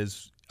one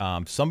is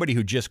somebody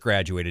who just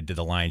graduated did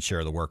the lion's share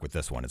of the work with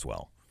this one as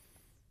well.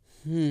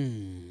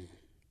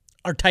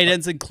 Are tight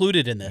ends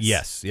included in this?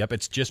 Yes. Yep.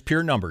 It's just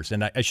pure numbers.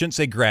 And I shouldn't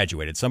say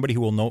graduated. Somebody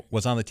who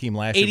was on the team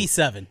last year.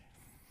 87.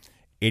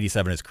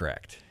 87 is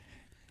correct.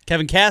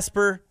 Kevin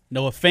Casper,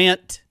 Noah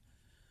Fant.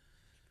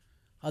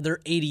 Other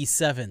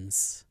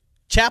 87s.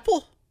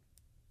 Chappell?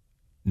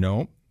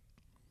 No.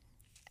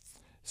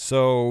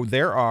 So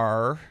there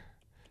are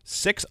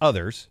 6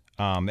 others,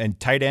 and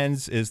tight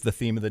ends is the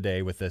theme of the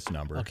day with this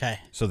number. Okay.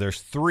 So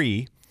there's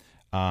 3,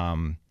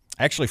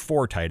 actually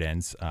 4 tight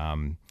ends.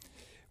 One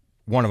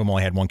of them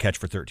only had 1 catch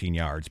for 13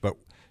 yards, but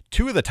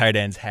 2 of the tight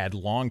ends had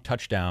long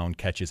touchdown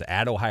catches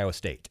at Ohio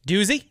State.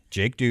 Doozy?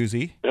 Jake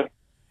Doozy. Yep.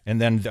 And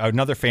then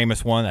another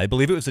famous one, I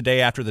believe it was the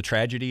day after the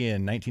tragedy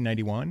in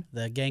 1991.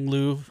 The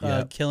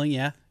Ganglu killing,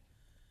 yeah.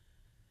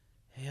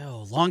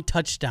 Yo, long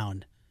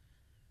touchdown.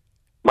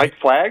 Mike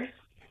Flagg?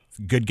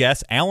 Good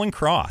guess. Alan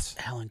Cross.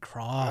 Alan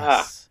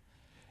Cross.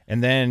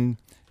 And then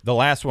the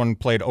last one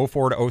played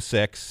 04 to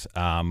 06.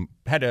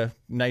 Had a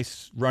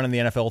nice run in the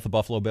NFL with the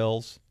Buffalo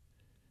Bills.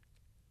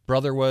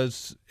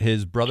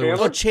 His brother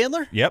Chandler? Oh,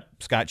 Chandler? Yep,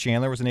 Scott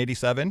Chandler was an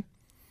 87.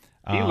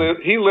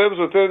 He lives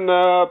within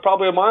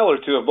probably a mile or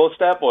two of both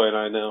Stat Boy and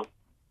I now.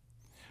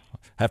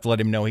 Have to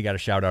let him know he got a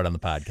shout out on the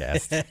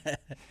podcast.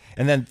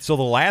 And then, so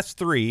the last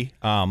 3,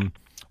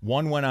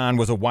 one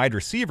was a wide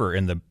receiver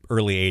in the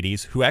early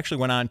 80s who actually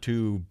went on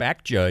to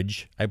back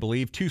judge, I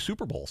believe, 2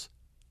 Super Bowls.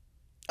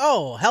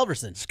 Oh,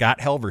 Halverson. Scott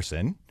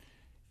Halverson.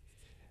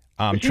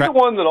 Is he the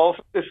one that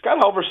also is Scott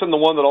Halverson the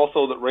one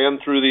that ran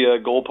through the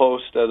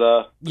goalpost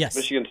at Yes.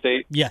 Michigan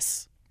State?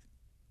 Yes.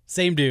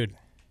 Same dude.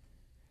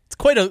 It's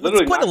quite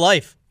a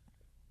life.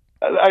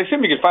 I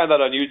assume you can find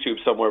that on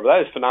YouTube somewhere, but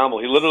that is phenomenal.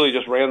 He literally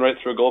just ran right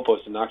through a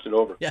goalpost and knocked it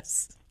over.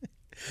 Yes.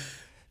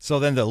 So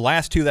then the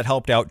last 2 that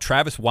helped out,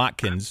 Travis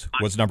Watkins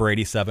was number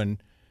 87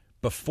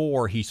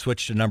 before he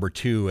switched to number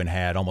 2 and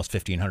had almost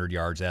 1,500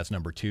 yards as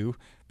number 2.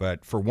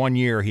 But for 1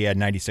 year, he had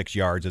 96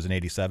 yards as an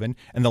 87.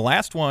 And the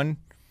last one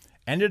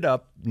ended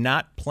up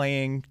not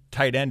playing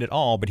tight end at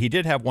all, but he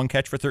did have 1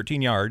 catch for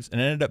 13 yards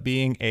and ended up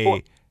being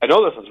I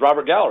know this is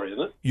Robert Gallery,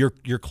 isn't it?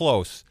 You're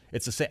close.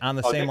 It's on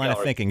the same line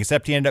of thinking,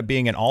 except he ended up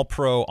being an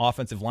all-pro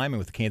offensive lineman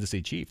with the Kansas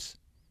City Chiefs.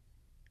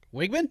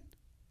 Wigman?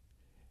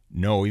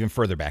 No, even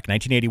further back,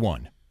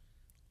 1981.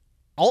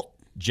 Alt?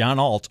 John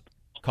Alt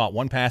caught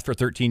 1 pass for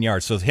 13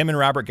 yards. So him and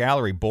Robert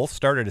Gallery both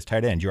started as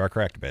tight ends. You are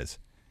correct, Biz.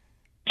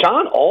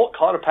 John Alt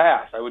caught a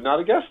pass. I would not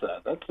have guessed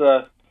that. That's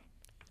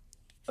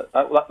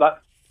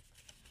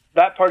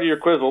that part of your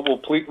quiz will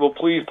please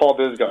Paul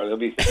Bisgard. It'll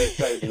be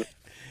exciting.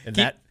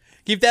 And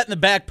Keep that in the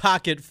back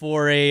pocket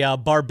for a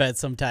bar bet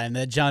sometime.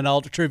 That John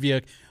Alt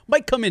trivia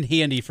might come in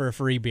handy for a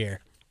free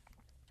beer.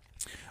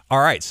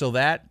 All right, so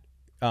that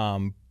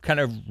kind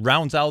of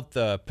rounds out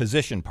the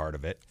position part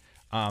of it.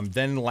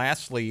 Then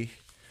lastly,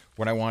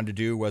 what I wanted to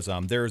do was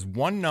there's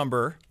one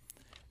number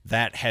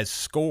that has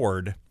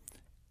scored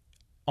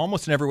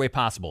almost in every way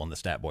possible in the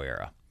Stat Boy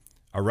era.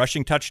 A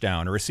rushing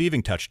touchdown, a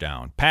receiving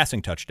touchdown,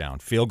 passing touchdown,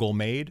 field goal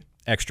made,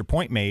 extra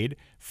point made,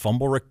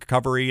 fumble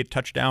recovery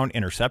touchdown,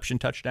 interception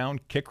touchdown,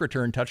 kick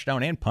return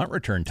touchdown, and punt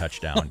return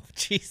touchdown.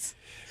 Jeez.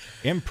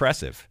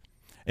 Impressive.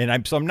 And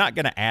I'm not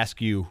going to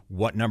ask you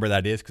what number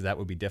that is because that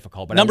would be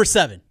difficult. But Number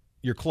 7.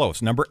 You're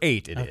close. Number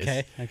 8 it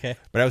is. Okay.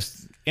 But I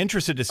was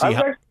interested to see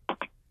how.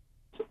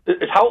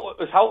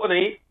 Is Houghton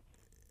 8?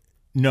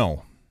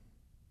 No.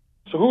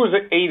 So who is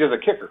 8 as a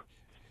kicker?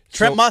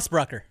 Trent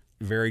Mossbrucker.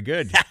 Very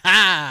good.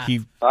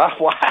 He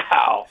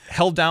Wow.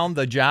 held down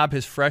the job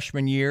his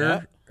freshman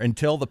year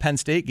until the Penn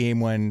State game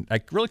when I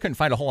really couldn't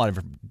find a whole lot of.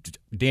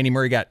 Danny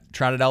Murray got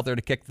trotted out there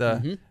to kick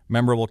the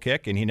memorable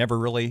kick, and he never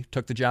really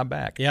took the job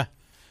back. Yeah.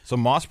 So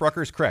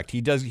Mossbrucker is correct.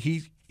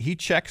 He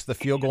checks the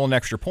field goal and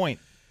extra point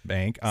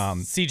bank.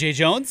 C.J.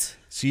 Jones.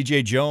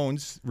 C.J.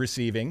 Jones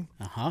receiving.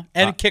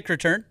 And kick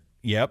return.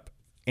 Yep.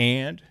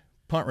 And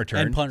punt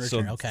return. And punt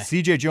return, So okay.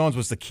 C.J. Jones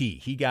was the key.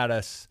 He got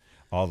us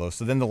all those.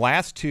 So then the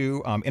last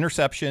two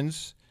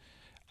interceptions.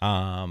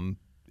 Tom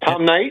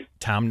Knight?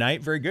 Tom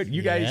Knight, very good.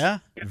 You Yeah.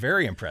 guys,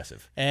 very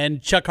impressive.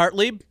 And Chuck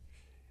Hartley.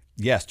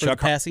 Yes, For the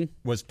passing?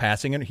 was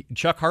passing, and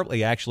Chuck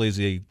Hartley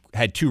actually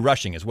had 2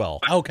 rushing as well.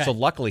 Okay. So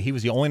luckily, he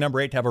was the only number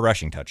 8 to have a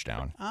rushing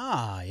touchdown.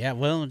 Yeah.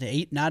 Well,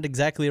 8, not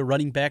exactly a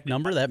running back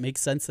number. That makes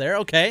sense there.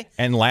 Okay.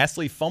 And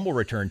lastly, fumble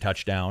return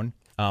touchdown,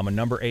 a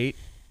number 8,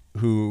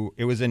 who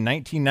it was in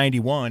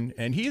 1991,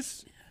 and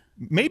he's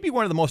maybe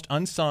one of the most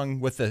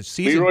unsung with the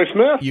season. Leroy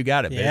Smith? You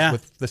got it, Biz. Yeah.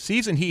 With the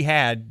season he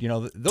had,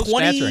 those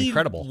stats are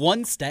incredible.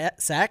 21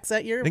 sacks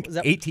that year? I think Was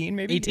that 18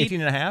 maybe? 18?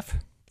 18 and a half.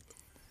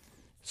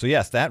 So,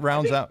 yes, that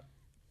rounds out.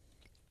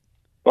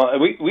 Well,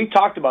 we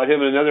talked about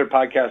him in another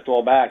podcast a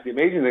while back. The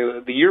amazing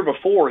thing, the year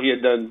before, he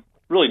had done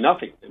really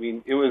nothing. I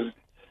mean, it was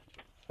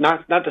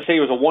not to say he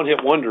was a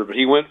one-hit wonder, but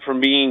he went from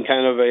being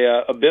kind of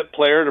a bit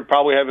player to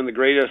probably having the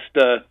greatest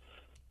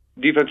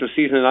defensive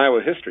season in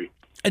Iowa history.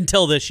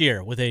 Until this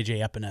year with A.J.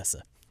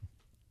 Epinesa.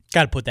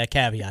 Got to put that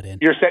caveat in.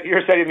 You're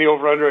setting the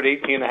over-under at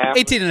 18.5?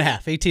 18 and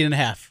a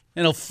half.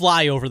 And it'll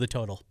fly over the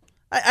total.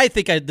 I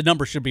think the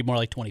number should be more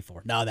like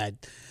 24. Now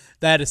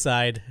that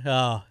aside,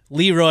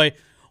 Leroy,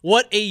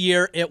 what a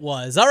year it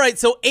was. All right,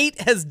 so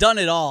 8 has done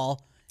it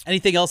all.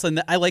 Anything else?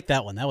 I like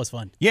that one. That was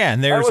fun. Yeah,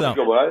 and That there's was a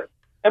good one.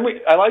 And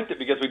I liked it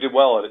because we did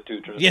well at it,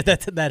 too, Tristan. Yeah,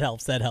 that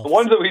helps. That helps. The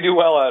ones that we do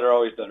well at are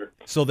always better.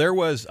 So there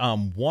was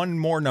one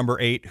more number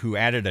 8 who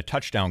added a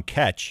touchdown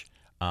catch.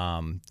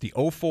 The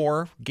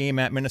 04 game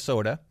at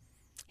Minnesota.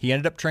 He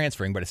ended up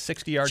transferring, but a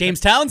 60-yard James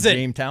Townsend.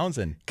 James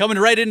Townsend. Coming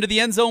right into the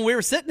end zone we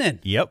were sitting in.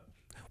 Yep.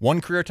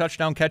 1 career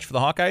touchdown catch for the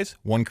Hawkeyes,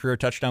 1 career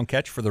touchdown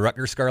catch for the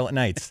Rutgers Scarlet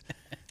Knights.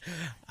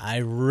 I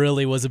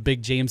really was a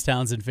big James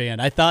Townsend fan.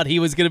 I thought he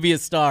was going to be a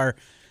star.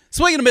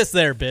 Swing and a miss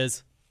there,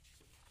 Biz.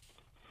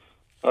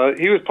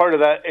 He was part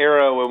of that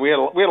era when we had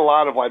a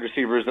lot of wide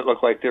receivers that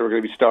looked like they were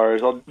going to be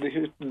stars.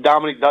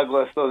 Dominic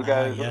Douglas, those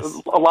guys. Yes.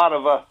 A lot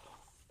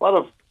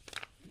of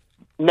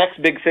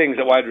next big things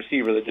at wide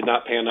receiver that did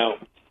not pan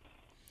out.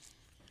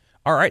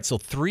 All right, so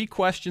 3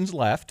 questions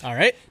left. All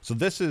right. So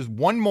this is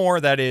one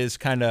more that is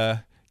kind of,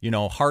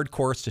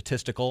 hardcore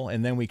statistical,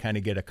 and then we kind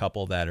of get a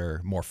couple that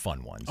are more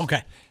fun ones.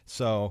 Okay.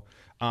 So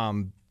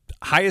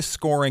highest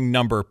scoring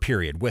number,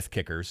 period, with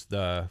kickers.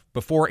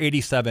 Before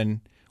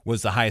 87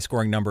 was the highest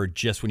scoring number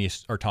just when you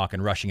are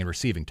talking rushing and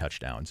receiving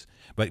touchdowns.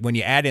 But when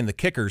you add in the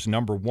kickers,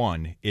 number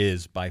 1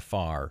 is by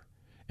far,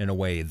 in a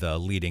way, the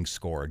leading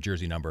scorer,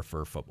 jersey number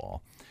for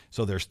football.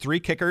 So there's 3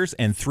 kickers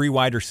and 3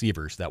 wide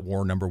receivers that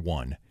wore number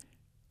 1.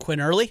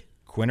 Quinn Early?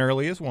 Quinn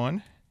Early is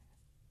 1.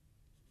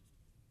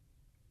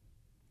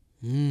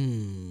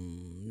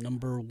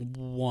 Number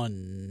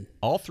 1.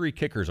 All 3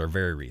 kickers are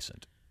very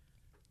recent.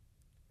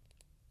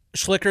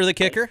 Schlicker the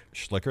kicker?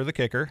 Schlicker the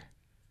kicker.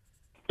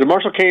 Did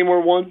Marshall Kane wear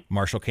 1?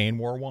 Marshall Kane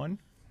wore 1.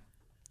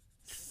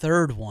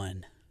 Third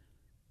one.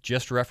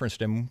 Just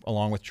referenced him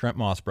along with Trent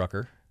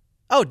Mossbrucker.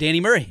 Oh,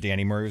 Danny Murray.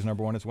 Danny Murray was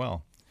number 1 as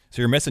well.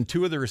 So you're missing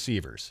 2 of the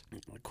receivers.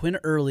 Quinn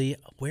Early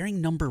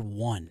wearing number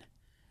 1.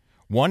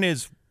 One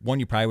is one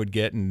you probably would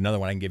get, and another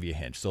one I can give you a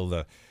hint.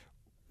 So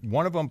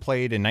one of them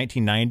played in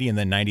 1990 and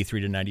then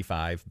 93 to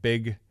 95.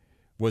 Big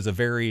was a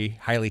very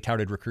highly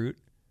touted recruit.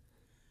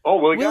 Oh,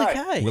 Willie Willie Guy.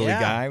 Guy. Willie yeah.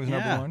 Guy was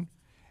number 1.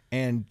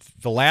 And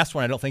the last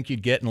one I don't think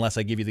you'd get unless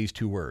I give you these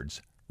 2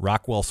 words.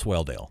 Rockwell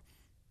Swaledale.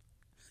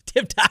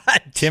 Tim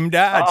Dodge. Tim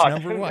Dodge, Oh,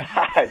 number Tim 1.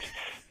 Dodge.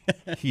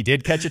 He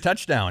did catch a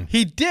touchdown.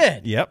 He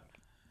did. Yep.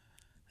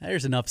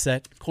 There's an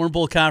upset. Corn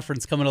Bowl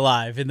Conference coming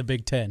alive in the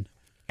Big Ten.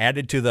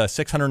 Added to the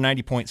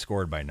 690 points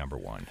scored by number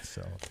 1.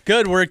 So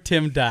Good work,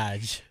 Tim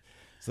Dodge.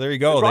 there you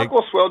go.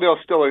 Rockwell Swaledale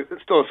is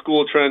still a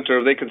school Trent, or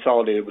have they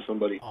consolidated with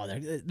somebody? Oh,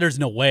 there's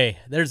no way.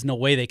 There's no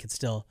way they could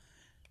still.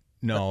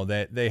 No,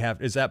 they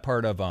have. Is that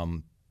part of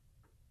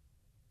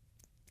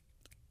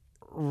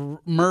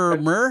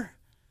Murr?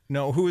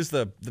 No, who is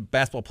the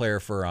basketball player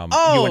for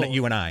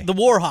UNI? The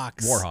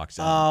Warhawks.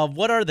 Warhawks.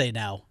 What are they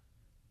now?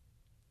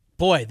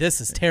 Boy, this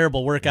is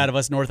terrible work out of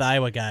us North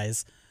Iowa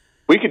guys.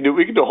 We could do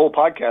a whole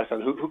podcast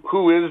on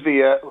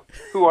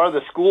who are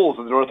the schools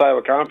of the North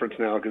Iowa Conference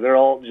now, because they're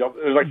all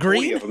there's like 40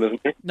 Green? of them, isn't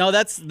there? No,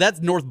 that's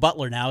North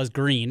Butler now is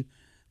Green.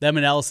 Them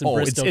and Allison Oh,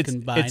 Bristow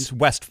combined. it's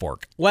West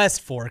Fork.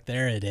 West Fork,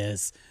 there it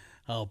is.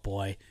 Oh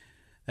boy,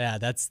 yeah,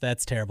 that's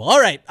terrible. All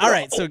right.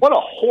 So What a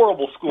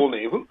horrible school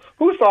name.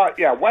 Who thought?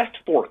 Yeah, West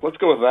Fork. Let's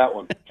go with that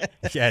one.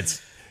 Yeah,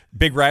 it's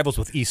big rivals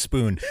with East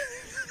Spoon.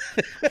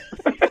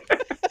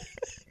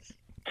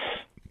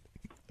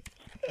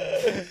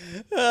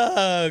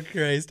 oh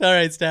Christ! All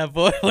right, Staff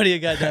Boy, what do you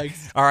got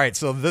next? All right,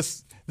 so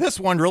this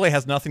one really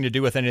has nothing to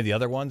do with any of the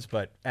other ones,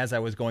 but as I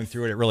was going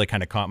through it, it really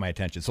kind of caught my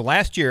attention. So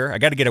last year, I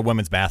got to get a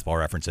women's basketball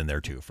reference in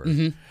there too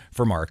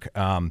for Mark.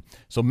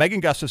 So Megan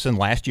Gustafson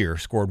last year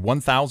scored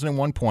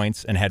 1,001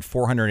 points and had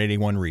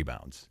 481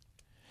 rebounds.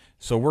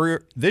 So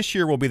this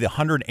year will be the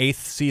 108th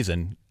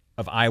season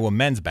of Iowa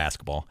men's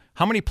basketball.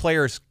 How many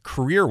players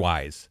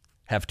career-wise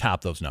have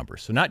topped those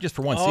numbers? So not just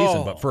for one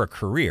season, but for a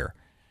career.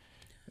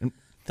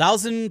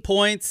 1,000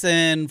 points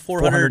and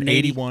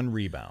 481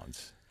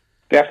 rebounds.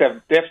 They have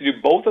to do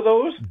both of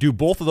those? Do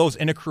both of those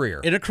in a career.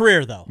 in a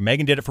career, though.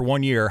 Megan did it for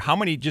 1 year. How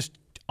many, just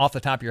off the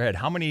top of your head,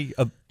 how many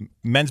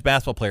men's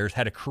basketball players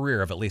had a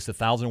career of at least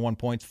 1,001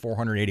 points,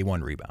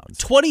 481 rebounds?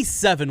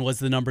 27 was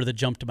the number that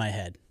jumped to my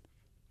head.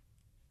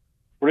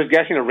 We're just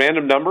guessing a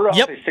random number? I'll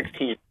Yep. say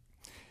 16.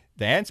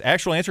 The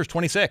actual answer is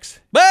 26.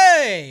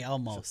 Hey,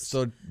 almost.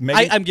 So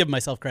Megan, I'm giving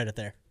myself credit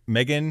there.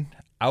 Megan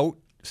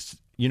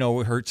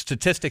her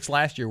statistics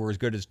last year were as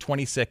good as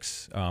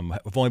 26.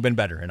 Have only been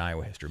better in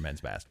Iowa history,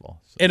 men's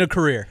basketball. So, In a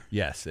career.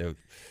 yes, it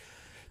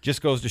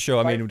just goes to show.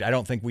 I mean, I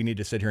don't think we need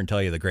to sit here and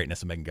tell you the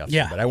greatness of Megan Gustafson,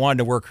 Yeah. but I wanted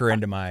to work her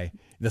into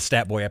the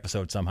Stat Boy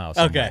episode somehow.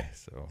 some Okay. way,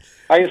 so.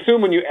 I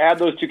assume when you add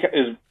those two,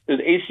 is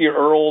AC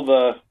Earl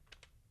the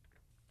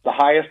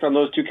highest on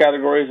those two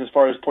categories as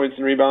far as points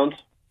and rebounds?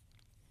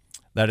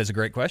 That is a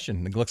great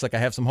question. It looks like I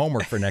have some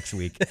homework for next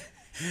week.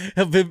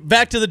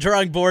 Back to the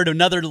drawing board.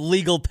 Another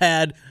legal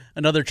pad.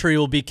 Another tree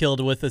will be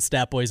killed with the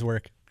Stat Boy's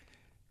work.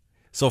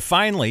 So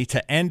finally,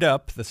 to end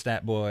up the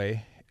Stat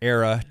Boy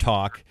era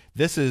talk,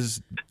 this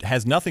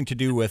has nothing to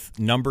do with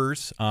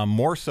numbers,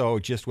 more so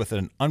just with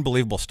an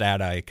unbelievable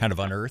stat I kind of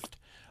unearthed.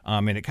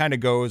 And it kind of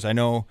goes, I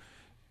know,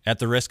 at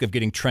the risk of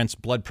getting Trent's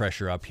blood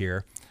pressure up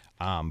here,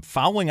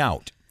 fouling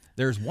out.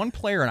 There's one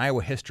player in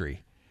Iowa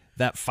history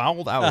that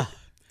fouled out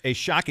a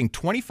shocking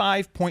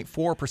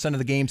 25.4% of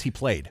the games he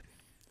played.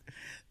 I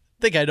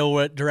think I know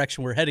what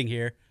direction we're heading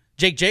here.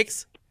 Jake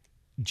Jakes?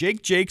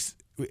 Jake Jakes,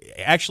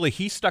 actually,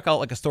 he stuck out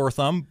like a sore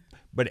thumb,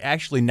 but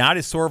actually not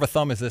as sore of a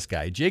thumb as this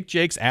guy. Jake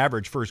Jakes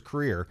averaged for his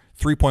career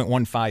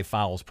 3.15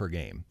 fouls per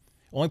game.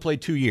 Only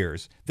played 2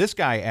 years. This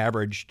guy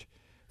averaged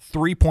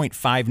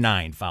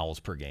 3.59 fouls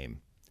per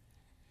game.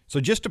 So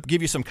just to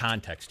give you some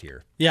context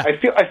here. Yeah. I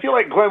feel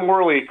like Glenn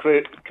Worley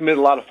committed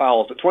a lot of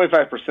fouls, but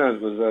 25%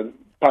 was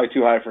probably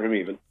too high for him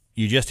even.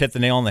 You just hit the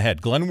nail on the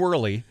head. Glenn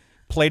Worley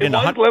played in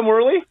Glenn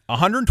Worley?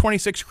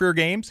 126 career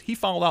games. He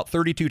fouled out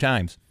 32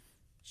 times.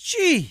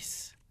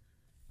 Jeez.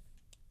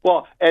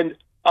 Well, and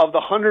of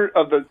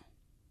the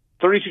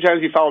 32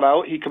 times he fouled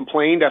out, he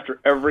complained after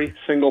every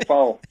single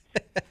foul.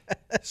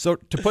 So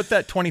to put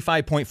that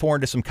 25.4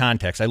 into some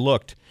context, I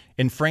looked.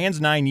 In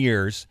Fran's 9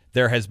 years,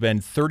 there has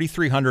been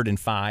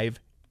 3,305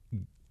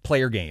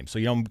 player games.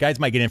 So, guys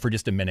might get in for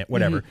just a minute,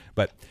 whatever.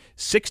 But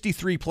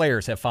 63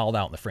 players have fouled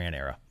out in the Fran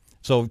era.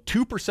 So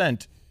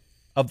 2%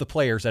 of the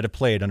players that have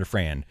played under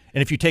Fran.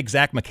 And if you take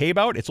Zach McCabe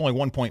out, it's only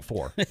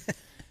 1.4.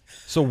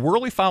 So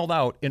Worley fouled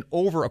out in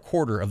over a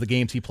quarter of the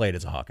games he played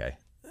as a Hawkeye.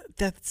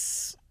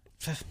 That's...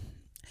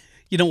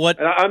 You know what?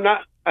 And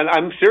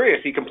I'm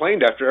serious. He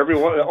complained after every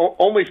one.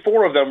 Only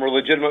 4 of them were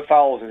legitimate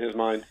fouls in his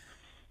mind.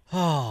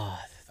 Oh,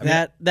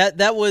 that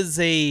was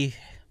a...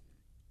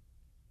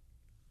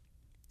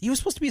 He was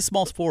supposed to be a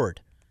small forward.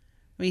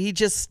 I mean, he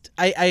just...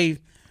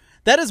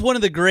 that is one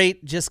of the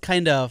great just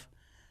kind of...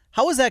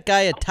 How was that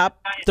guy a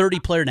top 30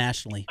 player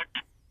nationally?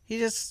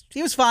 He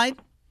was fine.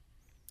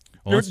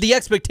 Well, The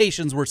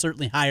expectations were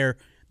certainly higher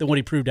than what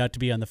he proved out to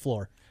be on the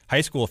floor.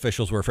 high school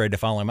officials were afraid to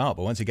foul him out,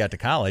 but once he got to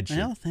college,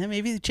 Well,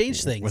 maybe they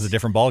changed things. it was a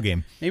different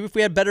ballgame. Maybe if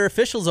we had better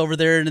officials over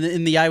there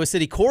in the Iowa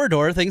City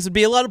corridor, things would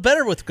be a lot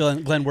better with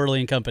Glenn Worley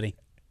and company.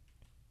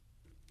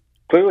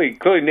 Clearly,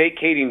 Nate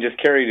Kading just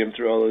carried him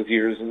through all those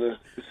years, and I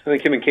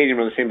think him and Kading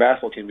were on the same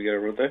basketball team together,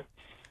 weren't they?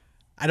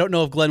 I don't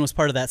know if Glenn was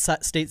part of that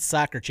state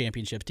soccer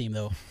championship team,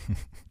 though.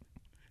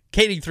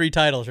 Kading 3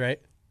 titles, right?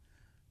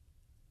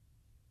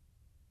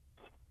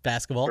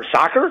 Basketball. For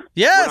soccer?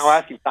 Yes.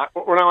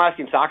 We're now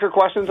asking soccer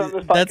questions on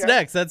this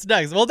podcast? That's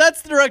next. Well,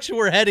 that's the direction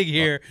we're heading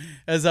here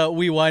as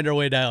we wind our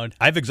way down.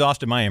 I've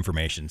exhausted my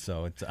information,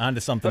 so it's on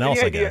to something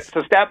else, I guess.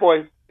 So,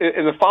 Statboy,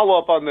 in the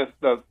follow-up on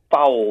the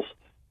fouls,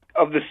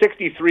 of the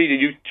 63,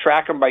 did you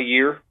track them by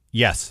year?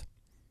 Yes.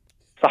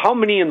 So how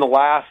many in the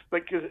last,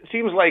 like, 'cause it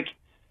seems like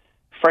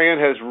Fran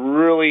has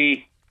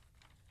really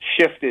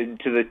shifted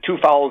to the 2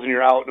 fouls and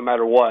you're out no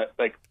matter what,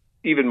 like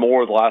even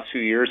more the last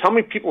few years. How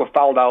many people have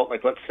fouled out,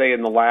 like, let's say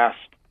in the last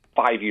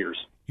 5 years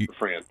for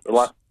Fran?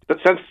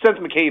 Since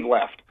McCabe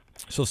left.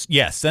 So,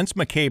 yes, since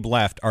McCabe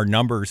left, our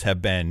numbers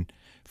have been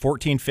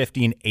 14,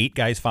 15, 8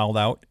 guys fouled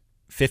out,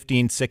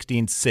 15,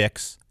 16,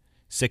 6,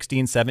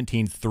 16,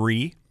 17,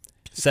 3,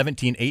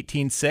 17,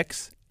 18,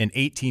 6, in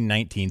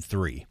 18-19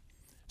 3.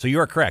 So you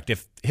are correct.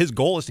 If his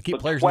goal is to keep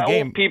players in the 12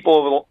 game.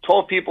 people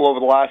 12 people over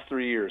the last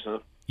 3 years, huh?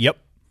 Yep.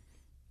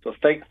 So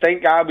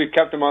thank God we've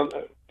kept them on.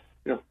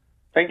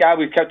 Thank God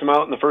we've kept them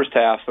out in the first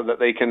half so that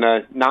they can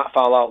not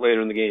foul out later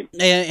in the game.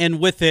 And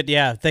with it,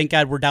 yeah, thank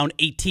God we're down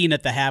 18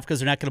 at the half because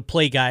they're not going to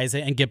play guys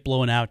and get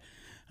blown out.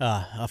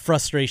 A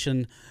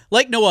frustration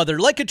like no other,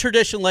 like a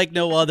tradition like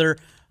no other.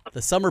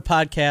 The summer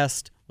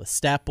podcast with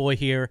Stat Boy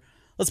here.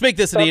 Let's make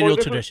this an annual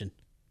tradition.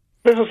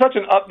 This is such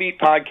an upbeat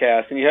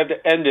podcast, and you have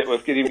to end it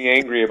with getting me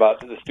angry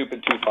about the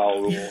stupid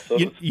 2-foul rule. So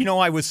You know,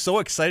 I was so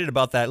excited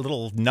about that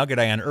little nugget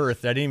I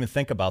unearthed that I didn't even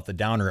think about the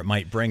downer it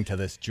might bring to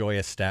this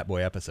joyous Stat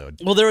Boy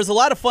episode. Well, there was a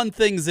lot of fun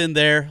things in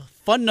there,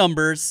 fun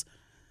numbers.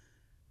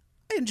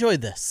 I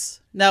enjoyed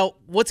this. Now,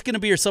 what's going to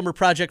be your summer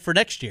project for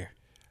next year?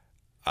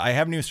 I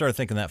haven't even started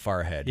thinking that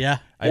far ahead. Yeah.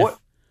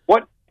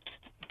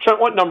 Trent,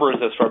 what number is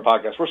this for our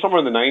podcast? We're somewhere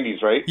in the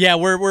 90s, right? Yeah,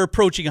 we're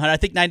approaching 100. I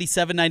think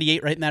 97,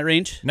 98, right in that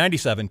range.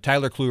 97,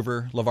 Tyler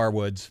Kluver, LeVar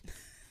Woods.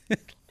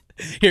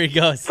 Here he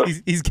goes.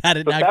 He's got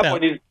it knocked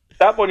out.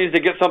 Stat Boy needs to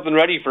get something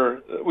ready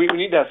for. We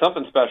need to have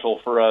something special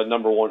for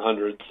number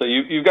 100. So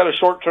you've got a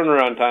short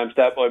turnaround time,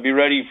 Stat Boy. Be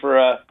ready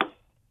for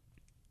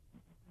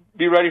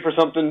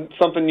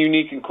something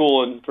unique and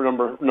cool and for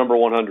number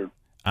 100.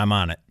 I'm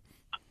on it.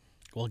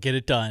 We'll get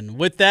it done.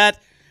 With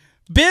that,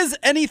 Biz,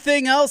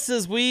 anything else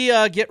as we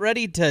get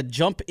ready to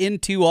jump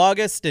into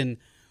August and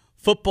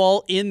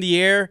football in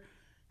the air?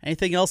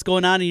 Anything else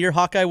going on in your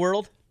Hawkeye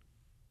world?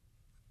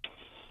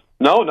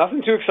 No,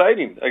 nothing too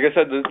exciting. Like I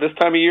said, this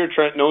time of year,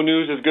 Trent, no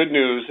news is good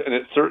news, and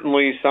it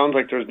certainly sounds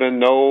like there's been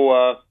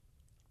no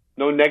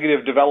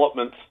negative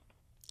developments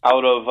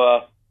out of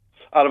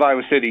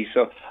Iowa City.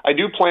 So I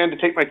do plan to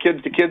take my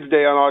kids to Kids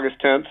Day on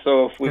August 10th.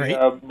 So if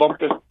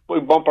we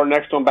bump our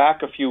next one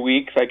back a few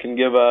weeks, I can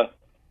give a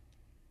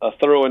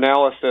thorough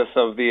analysis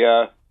of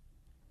the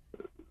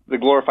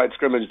glorified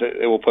scrimmage that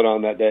they will put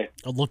on that day.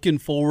 Looking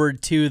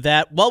forward to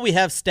that. While we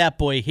have Stat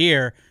Boy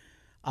here,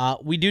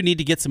 we do need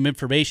to get some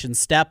information.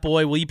 Stat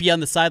Boy, will you be on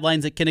the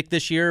sidelines at Kinnick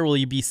this year, or will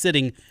you be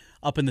sitting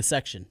up in the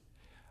section?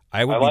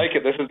 I like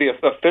it. This is the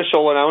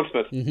official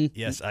announcement. Mm-hmm.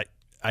 Yes,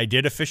 I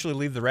did officially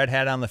leave the red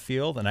hat on the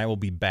field, and I will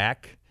be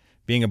back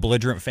being a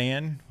belligerent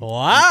fan.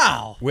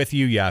 Wow. With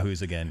you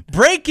Yahoos again.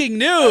 Breaking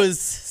news.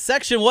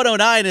 Section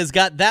 109 has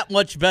got that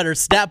much better.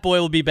 Stat Boy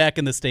will be back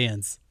in the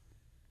stands.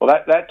 Well,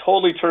 that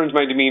totally turns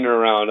my demeanor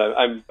around.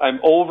 I'm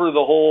over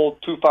the whole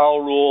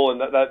 2-foul rule,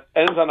 and that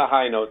ends on a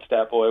high note,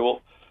 Stat Boy.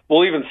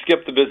 We'll even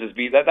skip the business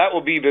beat. That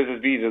will be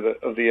business beat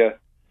of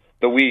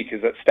the week,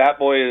 is that Stat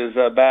Boy is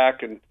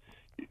back, and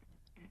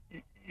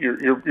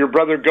your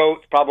brother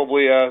Goat's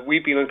probably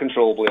weeping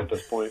uncontrollably at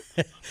this point.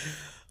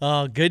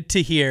 Oh, good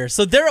to hear.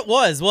 So there it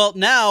was. Well,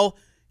 now,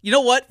 you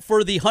know what?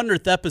 For the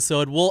 100th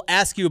episode, we'll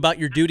ask you about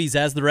your duties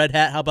as the Red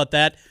Hat. How about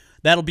that?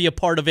 That'll be a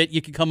part of it.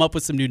 You can come up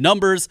with some new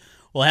numbers.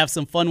 We'll have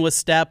some fun with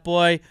Stat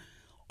Boy.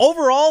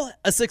 Overall,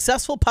 a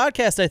successful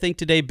podcast, I think,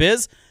 today,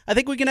 Biz. I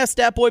think we can have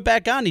Stat Boy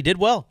back on. He did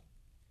well.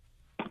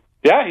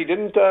 Yeah, he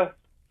didn't. I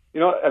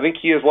think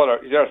he is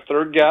he's our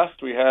third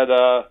guest. We had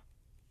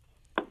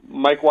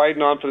Mike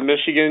Wyden on for the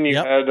Michigan. You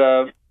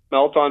had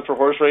Melt on for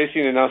horse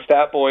racing, and now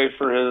Stat Boy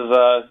for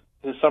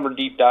his summer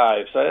deep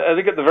dive. So I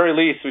think at the very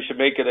least we should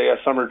make it a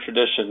summer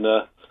tradition.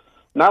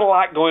 Not a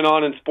lot going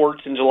on in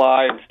sports in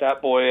July, and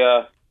Stat Boy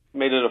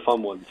made it a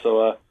fun one.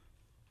 So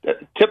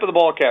tip of the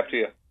ball cap to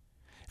you.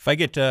 If I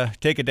get to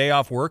take a day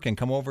off work and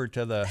come over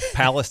to the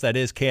palace that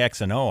is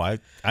KXNO,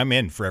 I'm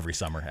in for every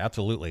summer.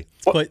 Absolutely.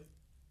 But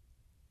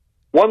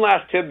one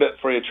last tidbit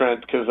for you,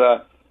 Trent,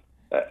 because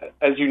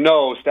as you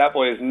know, Stat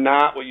Boy is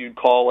not what you'd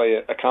call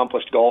a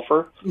accomplished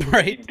golfer.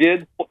 Right.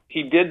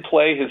 He did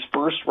play his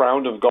first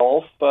round of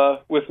golf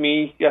with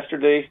me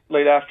yesterday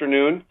late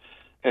afternoon,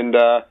 and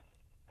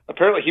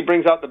apparently he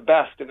brings out the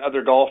best in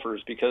other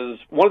golfers, because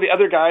one of the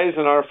other guys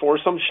in our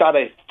foursome shot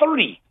a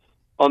 30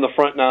 on the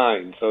front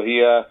nine. So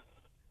he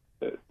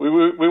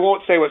we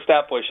won't say what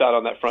Stat Boy shot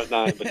on that front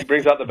nine, but he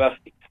brings out the best.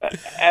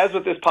 As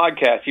with this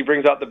podcast, he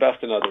brings out the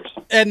best in others.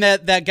 And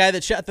that guy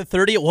that shot the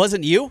 30, it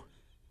wasn't you?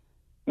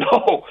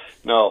 No.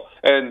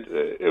 And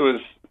it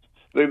was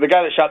the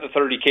guy that shot the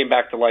 30 came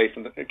back to life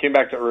and came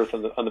back to earth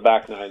on the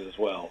back nine as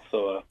well.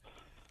 So,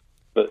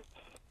 but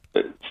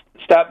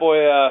Stat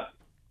Boy,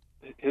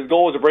 his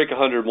goal was to break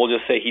 100. We'll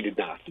just say he did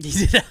not.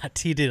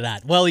 He did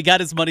not. Well, he got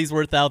his money's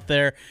worth out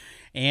there.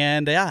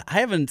 And I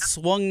haven't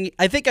swung.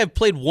 I think I've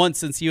played once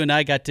since you and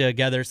I got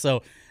together.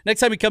 So next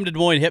time you come to Des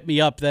Moines, hit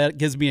me up. That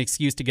gives me an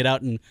excuse to get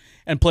out and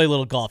play a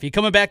little golf. You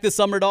coming back this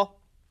summer at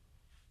all?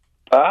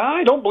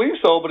 I don't believe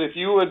so, but if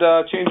you would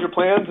change your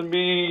plans and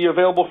be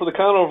available for the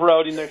Conover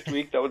outing next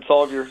week, that would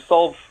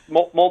solve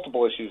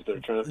multiple issues there,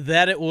 Trent.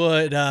 That it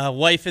would.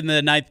 Wife in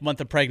the 9th month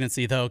of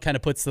pregnancy, though, kind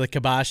of puts the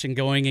kibosh in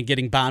going and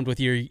getting bond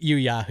with you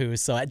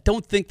Yahoos. So I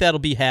don't think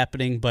that'll be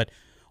happening, but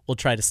we'll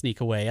try to sneak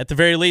away. At the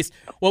very least,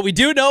 what we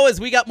do know is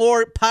we got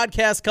more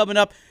podcasts coming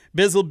up.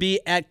 Biz will be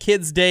at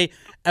Kids Day,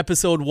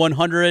 episode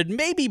 100,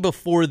 maybe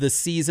before the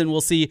season.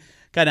 We'll see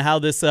kind of how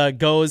this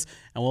goes,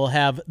 and we'll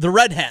have the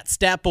Red Hat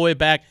Stat Boy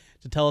back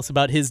to tell us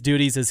about his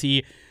duties as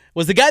he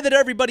was the guy that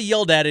everybody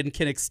yelled at in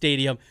Kinnick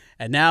Stadium,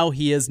 and now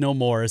he is no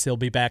more, as he'll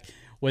be back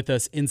with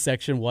us in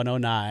Section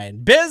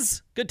 109.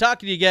 Biz, good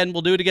talking to you again.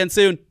 We'll do it again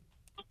soon.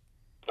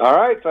 All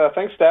right.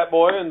 Thanks, Stat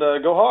Boy, and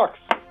go Hawks.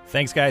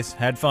 Thanks, guys.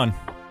 Had fun.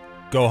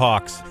 Go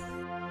Hawks.